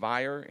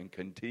devour and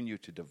continue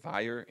to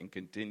devour and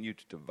continue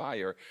to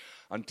devour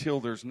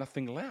until there's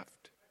nothing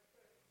left.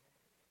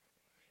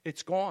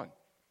 It's gone.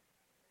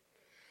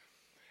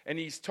 And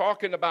he's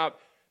talking about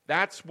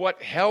that's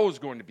what hell is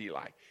going to be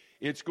like.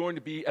 It's going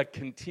to be a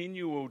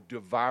continual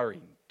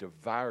devouring.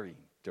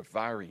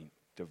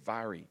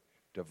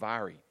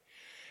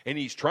 And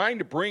he's trying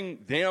to bring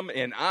them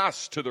and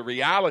us to the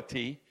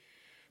reality,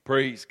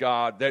 Praise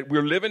God. That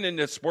we're living in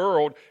this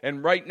world,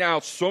 and right now,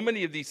 so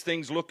many of these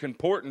things look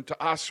important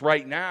to us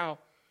right now.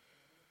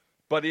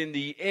 But in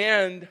the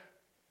end,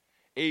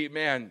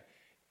 amen,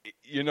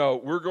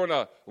 we're going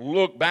to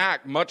look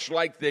back much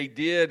like they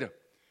did,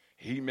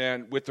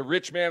 amen, with the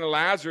rich man and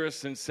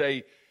Lazarus and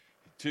say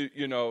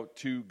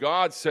to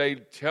God, say,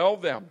 tell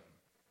them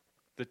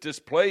that this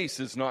place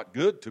is not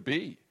good to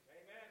be.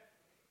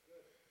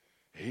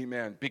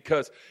 Amen.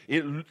 Because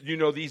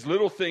these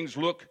little things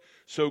look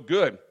so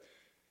good.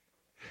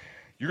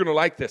 You're going to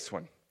like this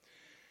one.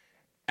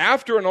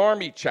 After an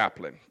army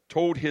chaplain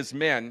told his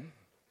men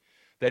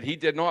that he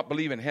did not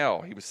believe in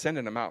hell, he was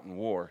sending them out in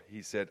war.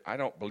 He said, I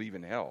don't believe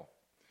in hell.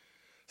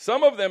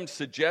 Some of them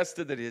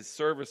suggested that his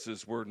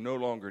services were no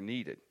longer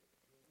needed.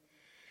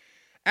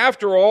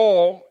 After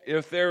all,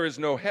 if there is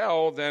no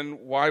hell, then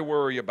why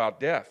worry about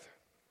death?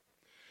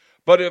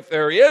 But if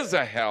there is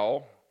a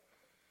hell,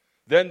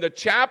 then the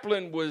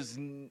chaplain was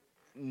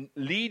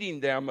leading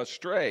them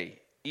astray.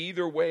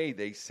 Either way,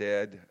 they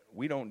said,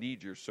 we don't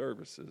need your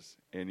services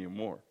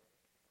anymore.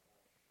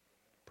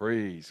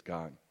 Praise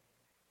God.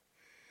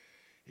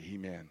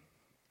 Amen.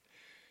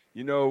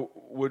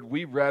 Would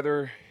you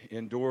rather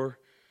endure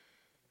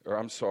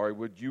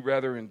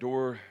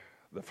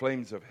the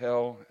flames of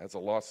hell as a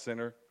lost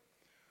sinner,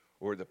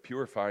 or the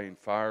purifying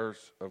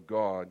fires of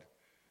God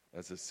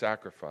as a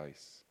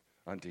sacrifice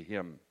unto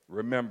him?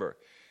 Remember,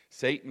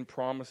 Satan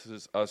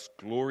promises us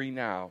glory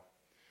now,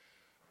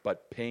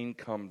 but pain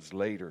comes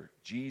later.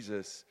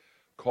 Jesus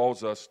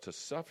calls us to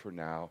suffer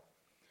now,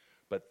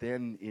 but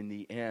then in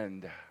the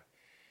end,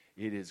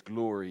 it is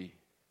glory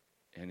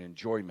and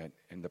enjoyment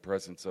in the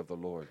presence of the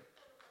Lord.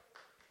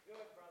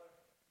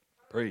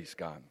 Praise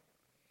God.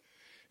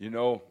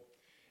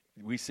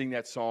 We sing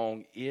that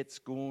song, it's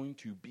going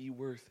to be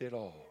worth it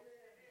all.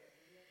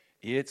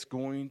 It's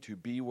going to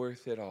be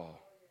worth it all.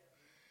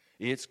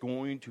 It's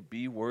going to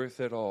be worth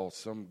it all.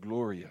 Some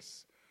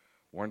glorious,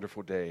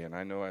 wonderful day. And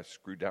I know I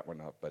screwed that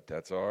one up, but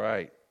that's all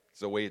right.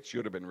 It's the way it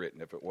should have been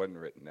written if it wasn't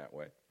written that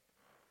way.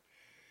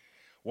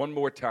 One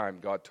more time,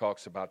 God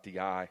talks about the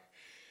eye.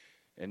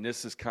 And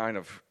this is kind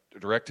of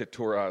directed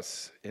toward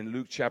us. In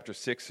Luke chapter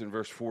 6 and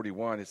verse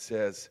 41, it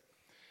says,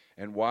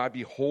 and why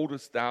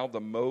beholdest thou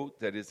the mote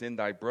that is in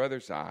thy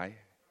brother's eye,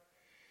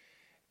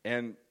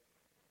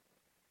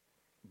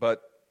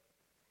 but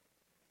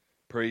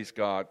praise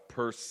God,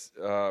 perseverest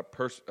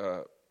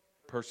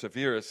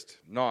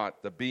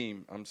not the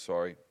beam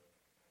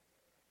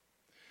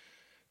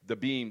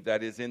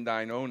that is in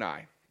thine own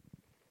eye.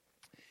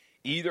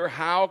 Either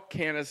how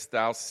canst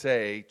thou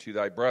say to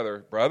thy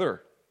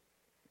brother,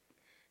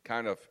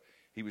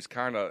 he was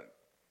kind of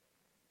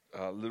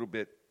a little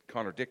bit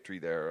contradictory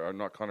there, or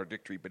not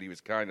contradictory, but he was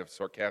kind of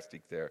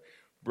sarcastic there.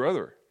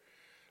 Brother,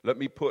 let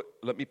me put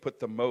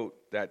the mote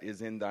that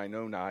is in thine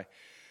own eye,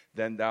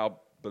 then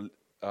thou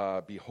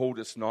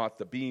beholdest not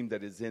the beam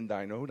that is in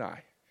thine own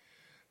eye.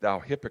 Thou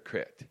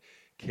hypocrite,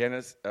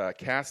 cast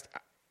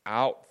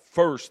out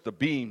first the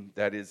beam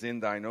that is in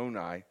thine own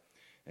eye,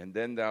 and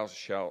then thou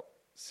shalt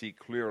see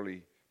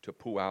clearly to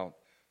pull out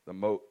the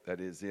mote that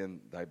is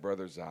in thy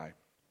brother's eye.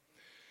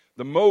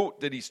 The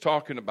mote that he's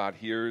talking about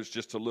here is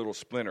just a little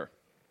splinter.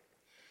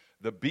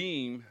 The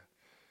beam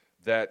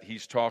that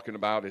he's talking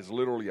about is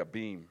literally a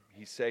beam.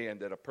 He's saying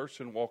that a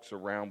person walks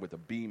around with a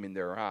beam in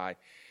their eye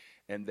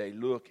and they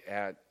look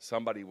at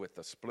somebody with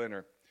a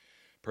splinter.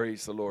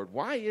 Praise the Lord.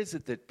 Why is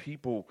it that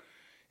people,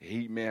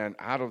 amen,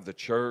 out of the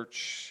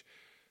church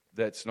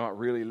that's not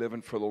really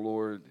living for the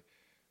Lord,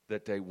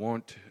 that they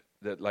want,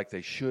 that like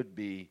they should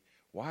be,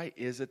 why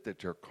is it that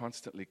they're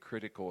constantly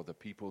critical of the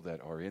people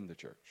that are in the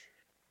church?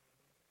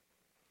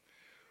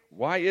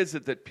 Why is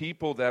it that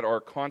people that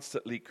are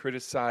constantly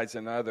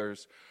criticizing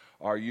others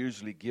are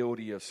usually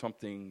guilty of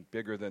something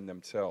bigger than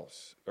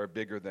themselves or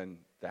bigger than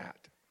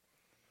that?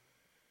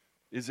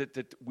 Is it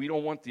that we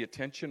don't want the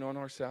attention on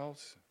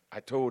ourselves?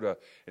 I told,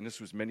 and this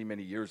was many,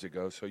 many years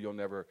ago, so you'll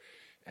never,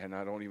 and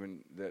I don't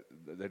even,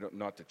 they don't,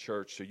 not the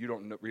church, so you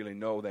don't really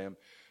know them.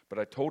 But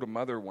I told a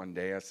mother one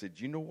day, I said,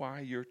 you know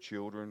why your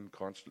children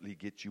constantly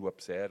get you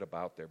upset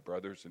about their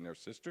brothers and their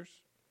sisters?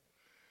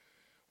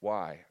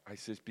 Why? I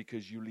says,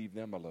 because you leave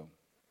them alone.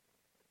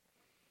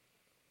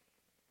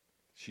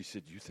 She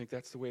said, you think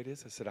that's the way it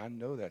is? I said, I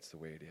know that's the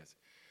way it is.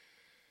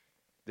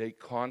 They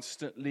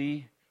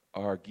constantly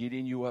are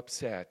getting you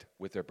upset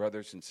with their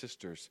brothers and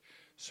sisters,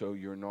 so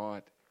you're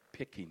not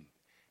picking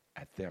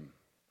at them.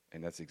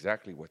 And that's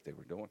exactly what they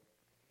were doing.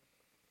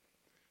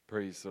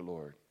 Praise the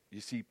Lord. You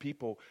see,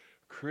 people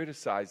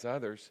criticize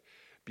others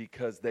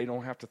because they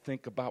don't have to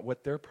think about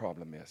what their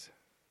problem is.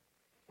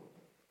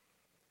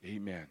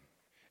 Amen.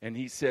 And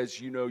he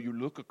says, you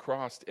look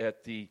across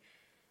at the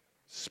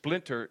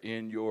splinter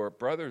in your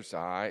brother's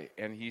eye,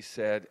 and he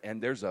said,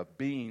 and there's a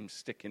beam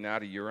sticking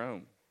out of your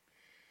own.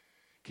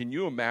 Can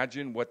you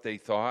imagine what they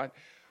thought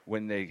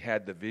when they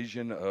had the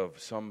vision of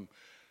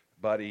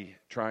somebody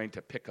trying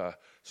to pick a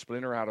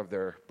splinter out of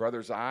their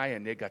brother's eye,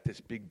 and they got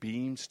this big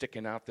beam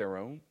sticking out their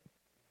own?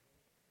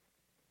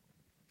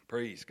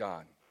 Praise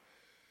God.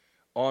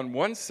 On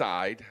one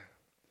side,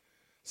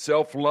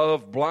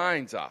 Self-love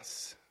blinds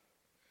us.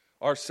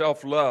 Our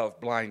self-love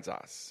blinds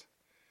us.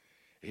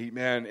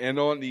 Amen. And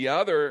on the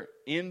other,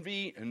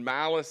 envy and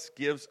malice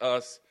gives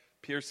us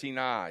piercing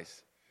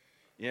eyes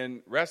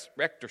in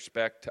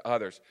retrospect to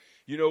others.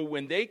 You know,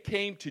 when they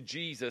came to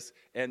Jesus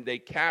and they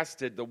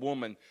casted the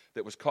woman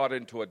that was caught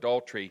into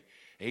adultery,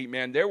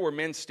 amen, there were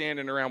men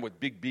standing around with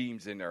big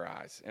beams in their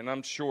eyes. And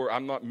I'm sure,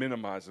 I'm not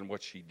minimizing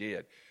what she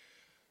did.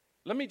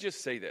 Let me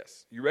just say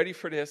this. You ready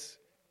for this?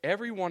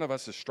 Every one of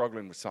us is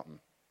struggling with something.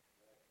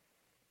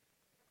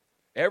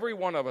 Every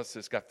one of us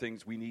has got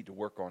things we need to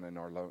work on in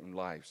our own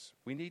lives.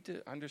 We need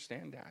to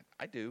understand that.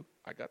 I do.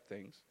 I got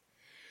things.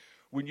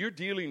 When you're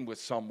dealing with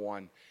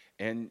someone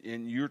and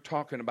you're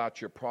talking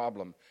about your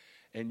problem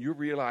and you're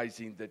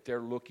realizing that they're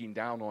looking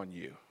down on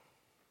you,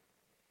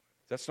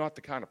 that's not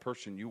the kind of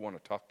person you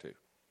want to talk to.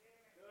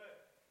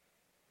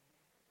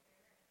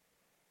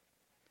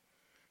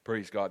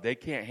 Praise God. They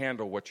can't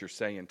handle what you're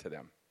saying to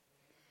them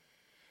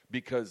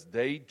because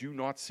they do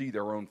not see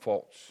their own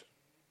faults.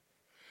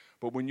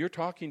 But when you're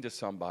talking to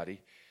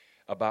somebody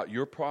about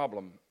your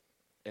problem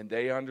and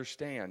they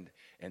understand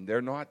and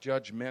they're not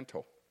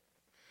judgmental,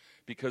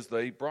 because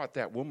they brought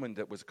that woman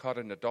that was caught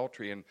in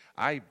adultery, and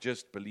I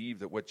just believe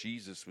that what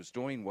Jesus was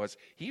doing was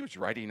he was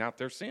writing out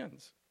their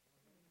sins.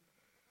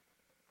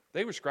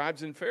 They were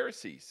scribes and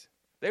Pharisees.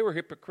 They were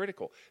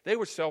hypocritical. They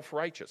were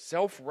self-righteous.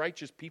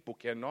 Self-righteous people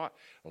cannot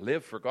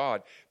live for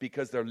God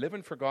because they're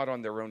living for God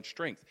on their own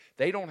strength.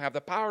 They don't have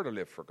the power to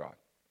live for God.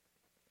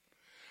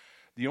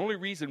 The only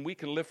reason we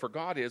can live for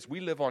God is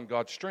we live on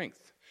God's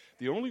strength.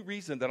 The only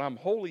reason that I'm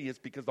holy is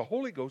because the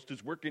Holy Ghost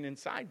is working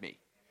inside me.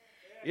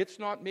 It's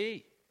not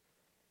me.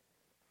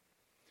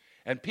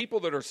 And people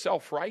that are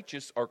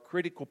self-righteous are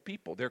critical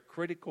people. They're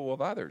critical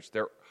of others.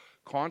 They're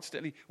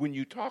constantly, when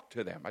you talk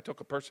to them. I took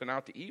a person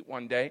out to eat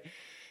one day,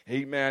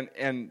 amen,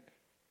 and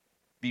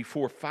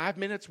before 5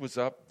 minutes was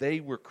up, they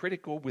were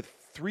critical with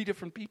 3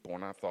 different people.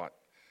 And I thought,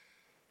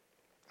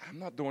 I'm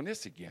not doing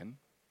this again.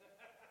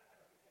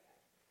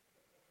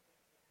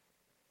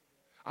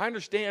 I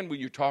understand when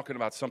you're talking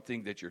about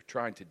something that you're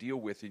trying to deal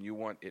with and you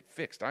want it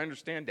fixed. I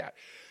understand that.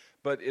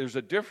 But there's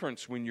a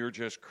difference when you're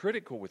just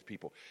critical with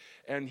people.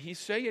 And he's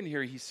saying,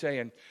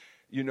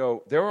 you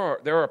know, there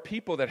are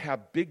people that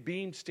have big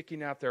beams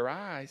sticking out their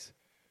eyes,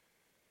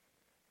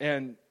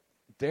 and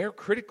they're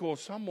critical of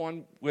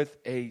someone with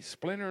a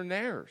splinter in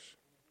theirs.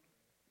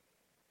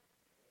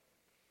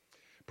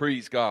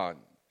 Praise God.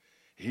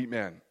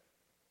 Amen.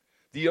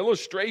 The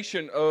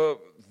illustration of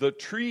the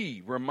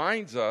tree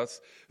reminds us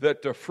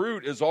that the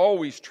fruit is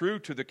always true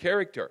to the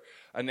character.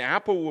 An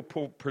apple will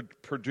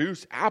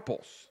produce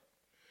apples.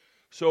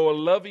 So a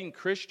loving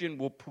Christian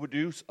will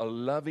produce a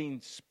loving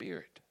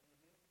spirit.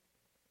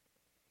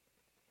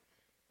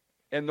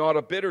 And not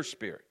a bitter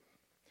spirit.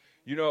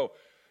 You know,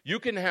 you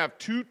can have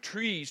 2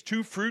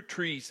 fruit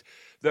trees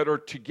that are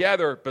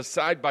together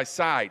side by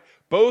side,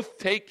 both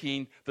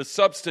taking the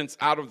substance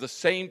out of the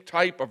same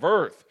type of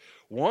earth.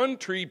 One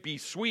tree be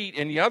sweet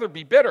and the other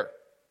be bitter.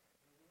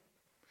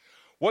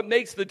 What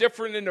makes the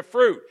difference in the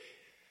fruit?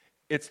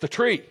 It's the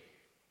tree.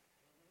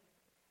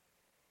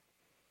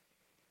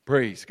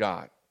 Praise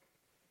God.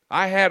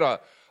 I had a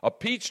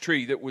peach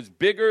tree that was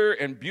bigger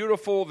and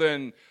beautiful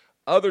than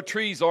other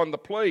trees on the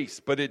place,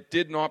 but it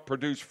did not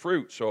produce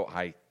fruit, so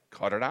I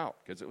cut it out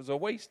because it was a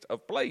waste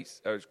of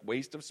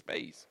waste of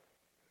space.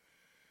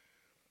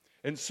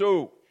 And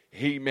so,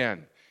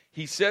 amen.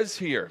 He says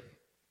here,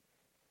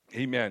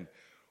 amen,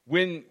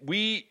 when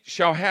we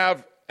shall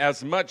have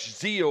as much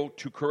zeal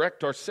to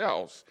correct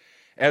ourselves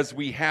as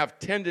we have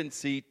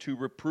tendency to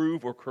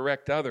reprove or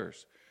correct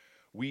others,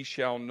 we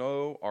shall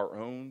know our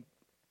own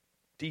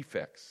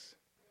defects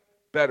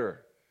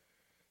better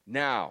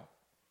now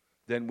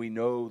than we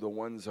know the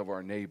ones of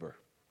our neighbor.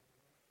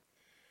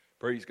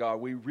 Praise God.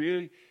 We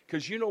really,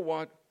 because you know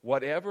what?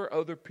 Whatever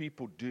other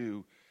people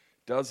do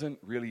doesn't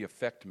really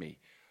affect me.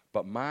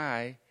 But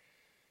my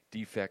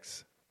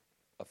defects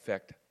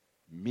affect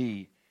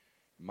me,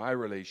 my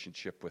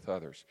relationship with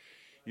others.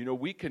 You know,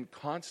 we can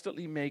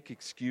constantly make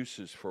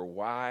excuses for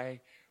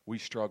why we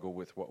struggle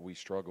with what we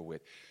struggle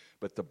with.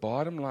 But the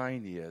bottom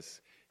line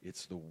is,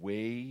 it's the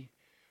way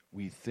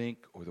we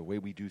think or the way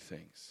we do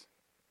things.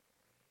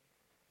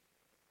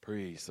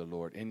 Praise the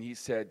Lord. And he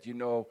said, you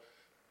know,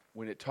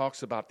 when it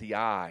talks about the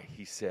eye,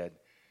 he said,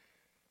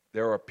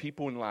 there are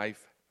people in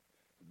life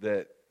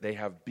that they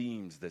have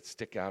beams that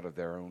stick out of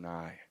their own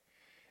eye.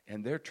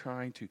 And they're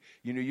trying to,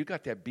 you know, you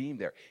got that beam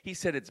there. He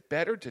said it's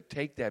better to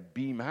take that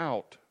beam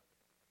out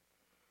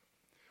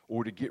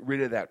or to get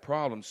rid of that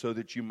problem so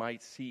that you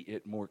might see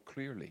it more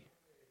clearly.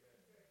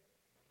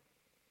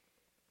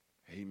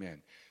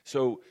 Amen.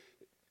 So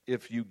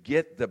if you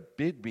get the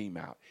big beam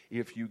out,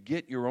 if you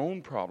get your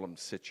own problem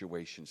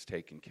situations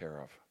taken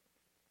care of.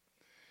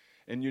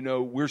 And you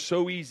know, we're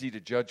so easy to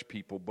judge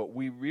people, but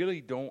we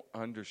really don't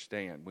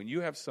understand. When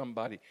you have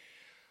somebody,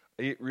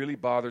 it really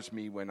bothers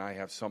me when I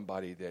have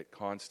somebody that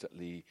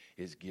constantly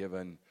is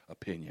given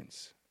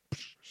opinions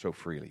so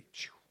freely.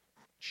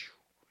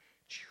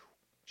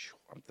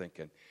 I'm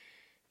thinking,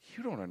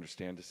 you don't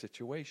understand the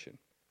situation.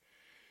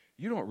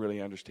 you don't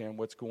really understand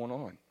what's going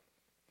on.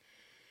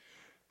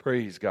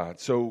 Praise God.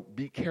 So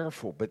be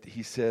careful. But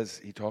he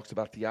talks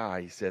about the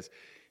eye. He says,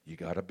 you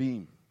got a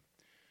beam.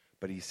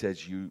 But he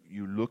says, you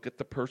look at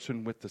the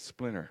person with the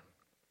splinter.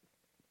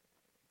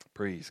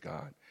 Praise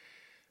God.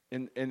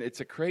 And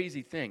it's a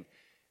crazy thing.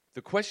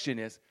 The question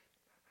is,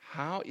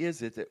 how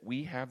is it that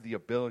we have the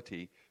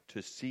ability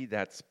to see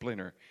that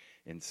splinter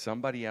in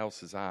somebody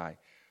else's eye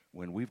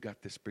when we've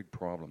got this big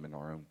problem in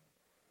our own?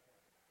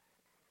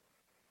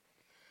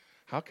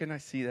 How can I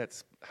see that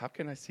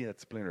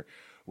splinter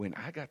when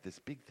I got this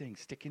big thing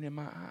sticking in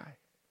my eye?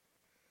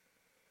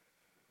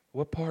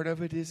 What part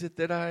of it is it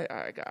that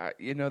I got,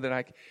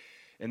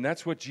 and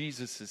that's what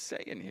Jesus is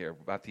saying here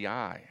about the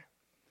eye.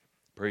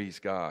 Praise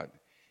God.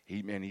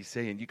 He's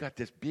saying you got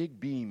this big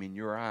beam in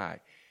your eye,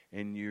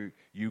 and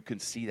you can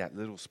see that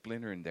little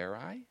splinter in their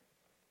eye.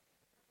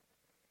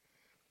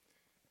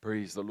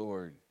 Praise the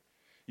Lord.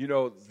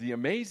 The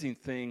amazing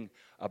thing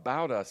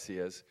about us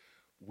is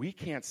we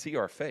can't see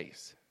our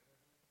face.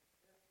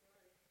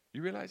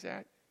 You realize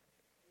that?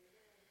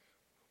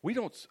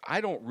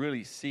 I don't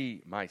really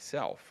see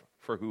myself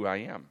for who I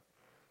am.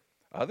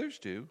 Others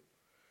do,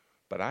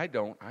 but I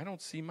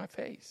don't see my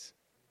face.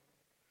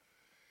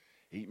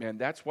 Amen.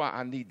 That's why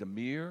I need the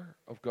mirror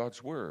of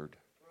God's word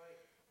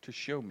to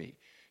show me.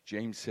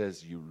 James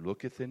says, you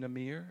looketh in the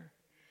mirror,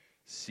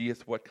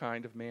 seeth what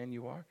kind of man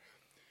you are.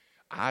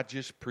 I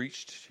just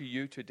preached to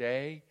you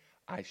today.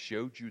 I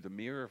showed you the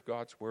mirror of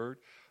God's word.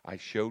 I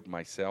showed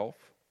myself.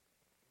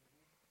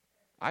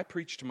 I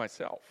preach to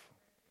myself.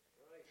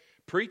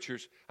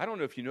 Preachers, I don't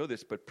know if you know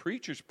this, but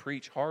preachers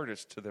preach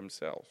hardest to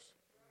themselves.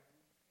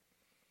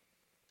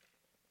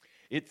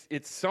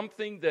 It's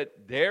something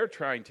that they're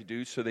trying to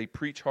do, so they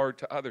preach hard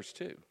to others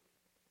too.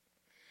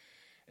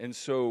 And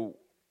so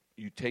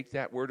you take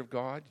that word of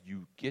God,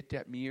 you get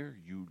that mirror,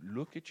 you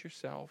look at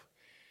yourself,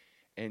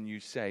 and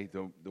you say,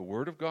 the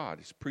word of God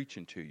is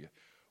preaching to you.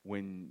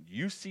 When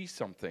you see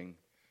something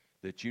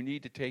that you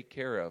need to take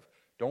care of,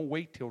 don't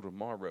wait till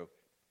tomorrow.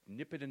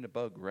 Nip it in the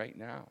bud right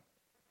now.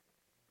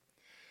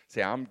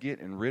 Say, I'm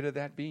getting rid of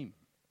that beam.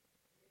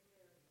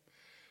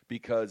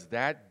 Because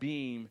that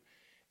beam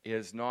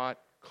is not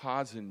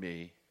causing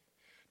me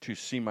to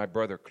see my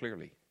brother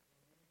clearly.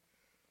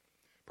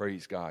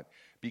 Praise God.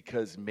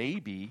 Because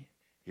maybe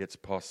it's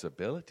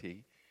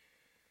possibility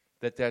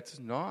that that's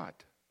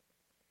not,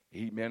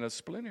 a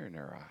splinter in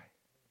their eye.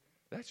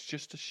 That's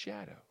just a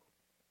shadow.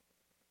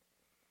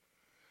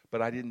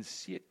 But I didn't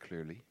see it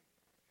clearly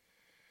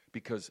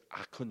because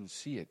I couldn't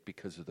see it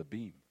because of the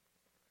beam.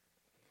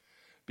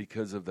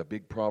 Because of the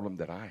big problem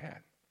that I had.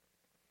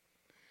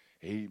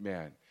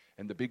 Amen.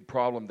 And the big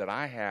problem that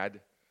I had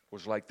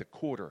was like the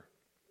quarter.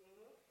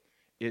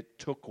 It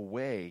took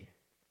away,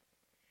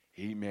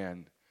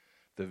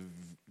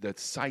 the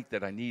sight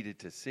that I needed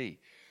to see.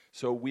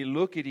 So we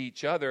look at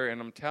each other, and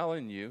I'm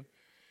telling you,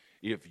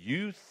 if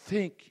you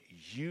think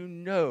you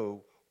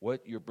know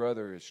what your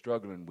brother is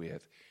struggling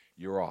with,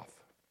 you're off.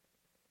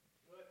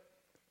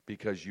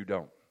 Because you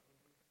don't.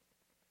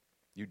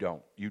 You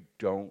don't. You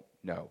don't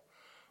know.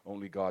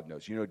 Only God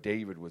knows.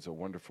 David was a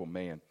wonderful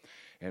man.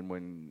 And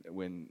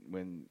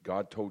when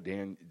God told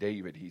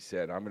David, he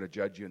said, I'm going to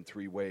judge you in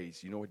 3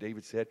 ways. You know what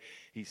David said?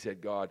 He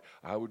said, God,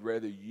 I would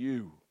rather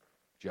you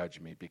judge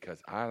me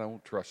because I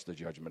don't trust the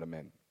judgment of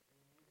men.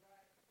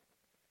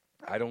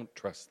 I don't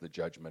trust the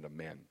judgment of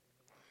men.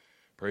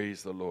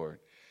 Praise the Lord.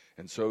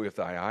 And so if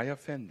thy eye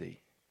offend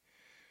thee,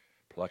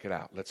 pluck it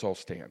out. Let's all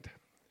stand.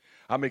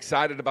 I'm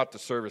excited about the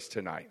service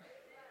tonight.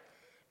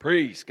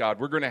 Praise God.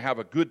 We're going to have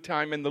a good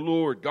time in the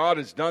Lord. God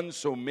has done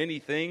so many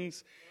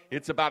things.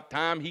 It's about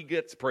time he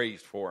gets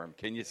praised for them.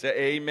 Can you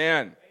say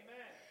amen? Amen.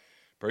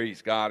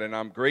 Praise God. And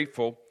I'm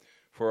grateful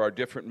for our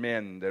different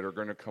men that are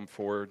going to come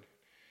forward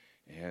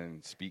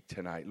and speak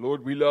tonight.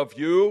 Lord, we love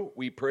you.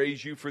 We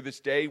praise you for this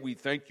day. We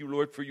thank you,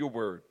 Lord, for your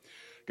word.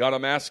 God,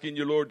 I'm asking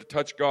you, Lord, to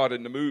touch God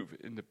and to move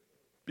and to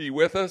be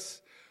with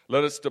us.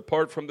 Let us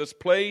depart from this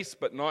place,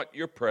 but not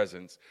your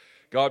presence.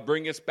 God,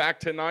 bring us back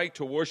tonight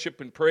to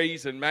worship and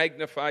praise and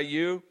magnify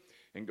you.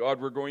 And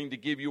God, we're going to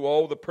give you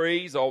all the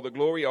praise, all the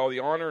glory, all the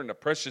honor. In the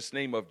precious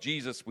name of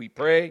Jesus we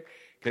pray.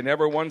 Can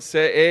everyone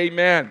say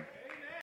amen?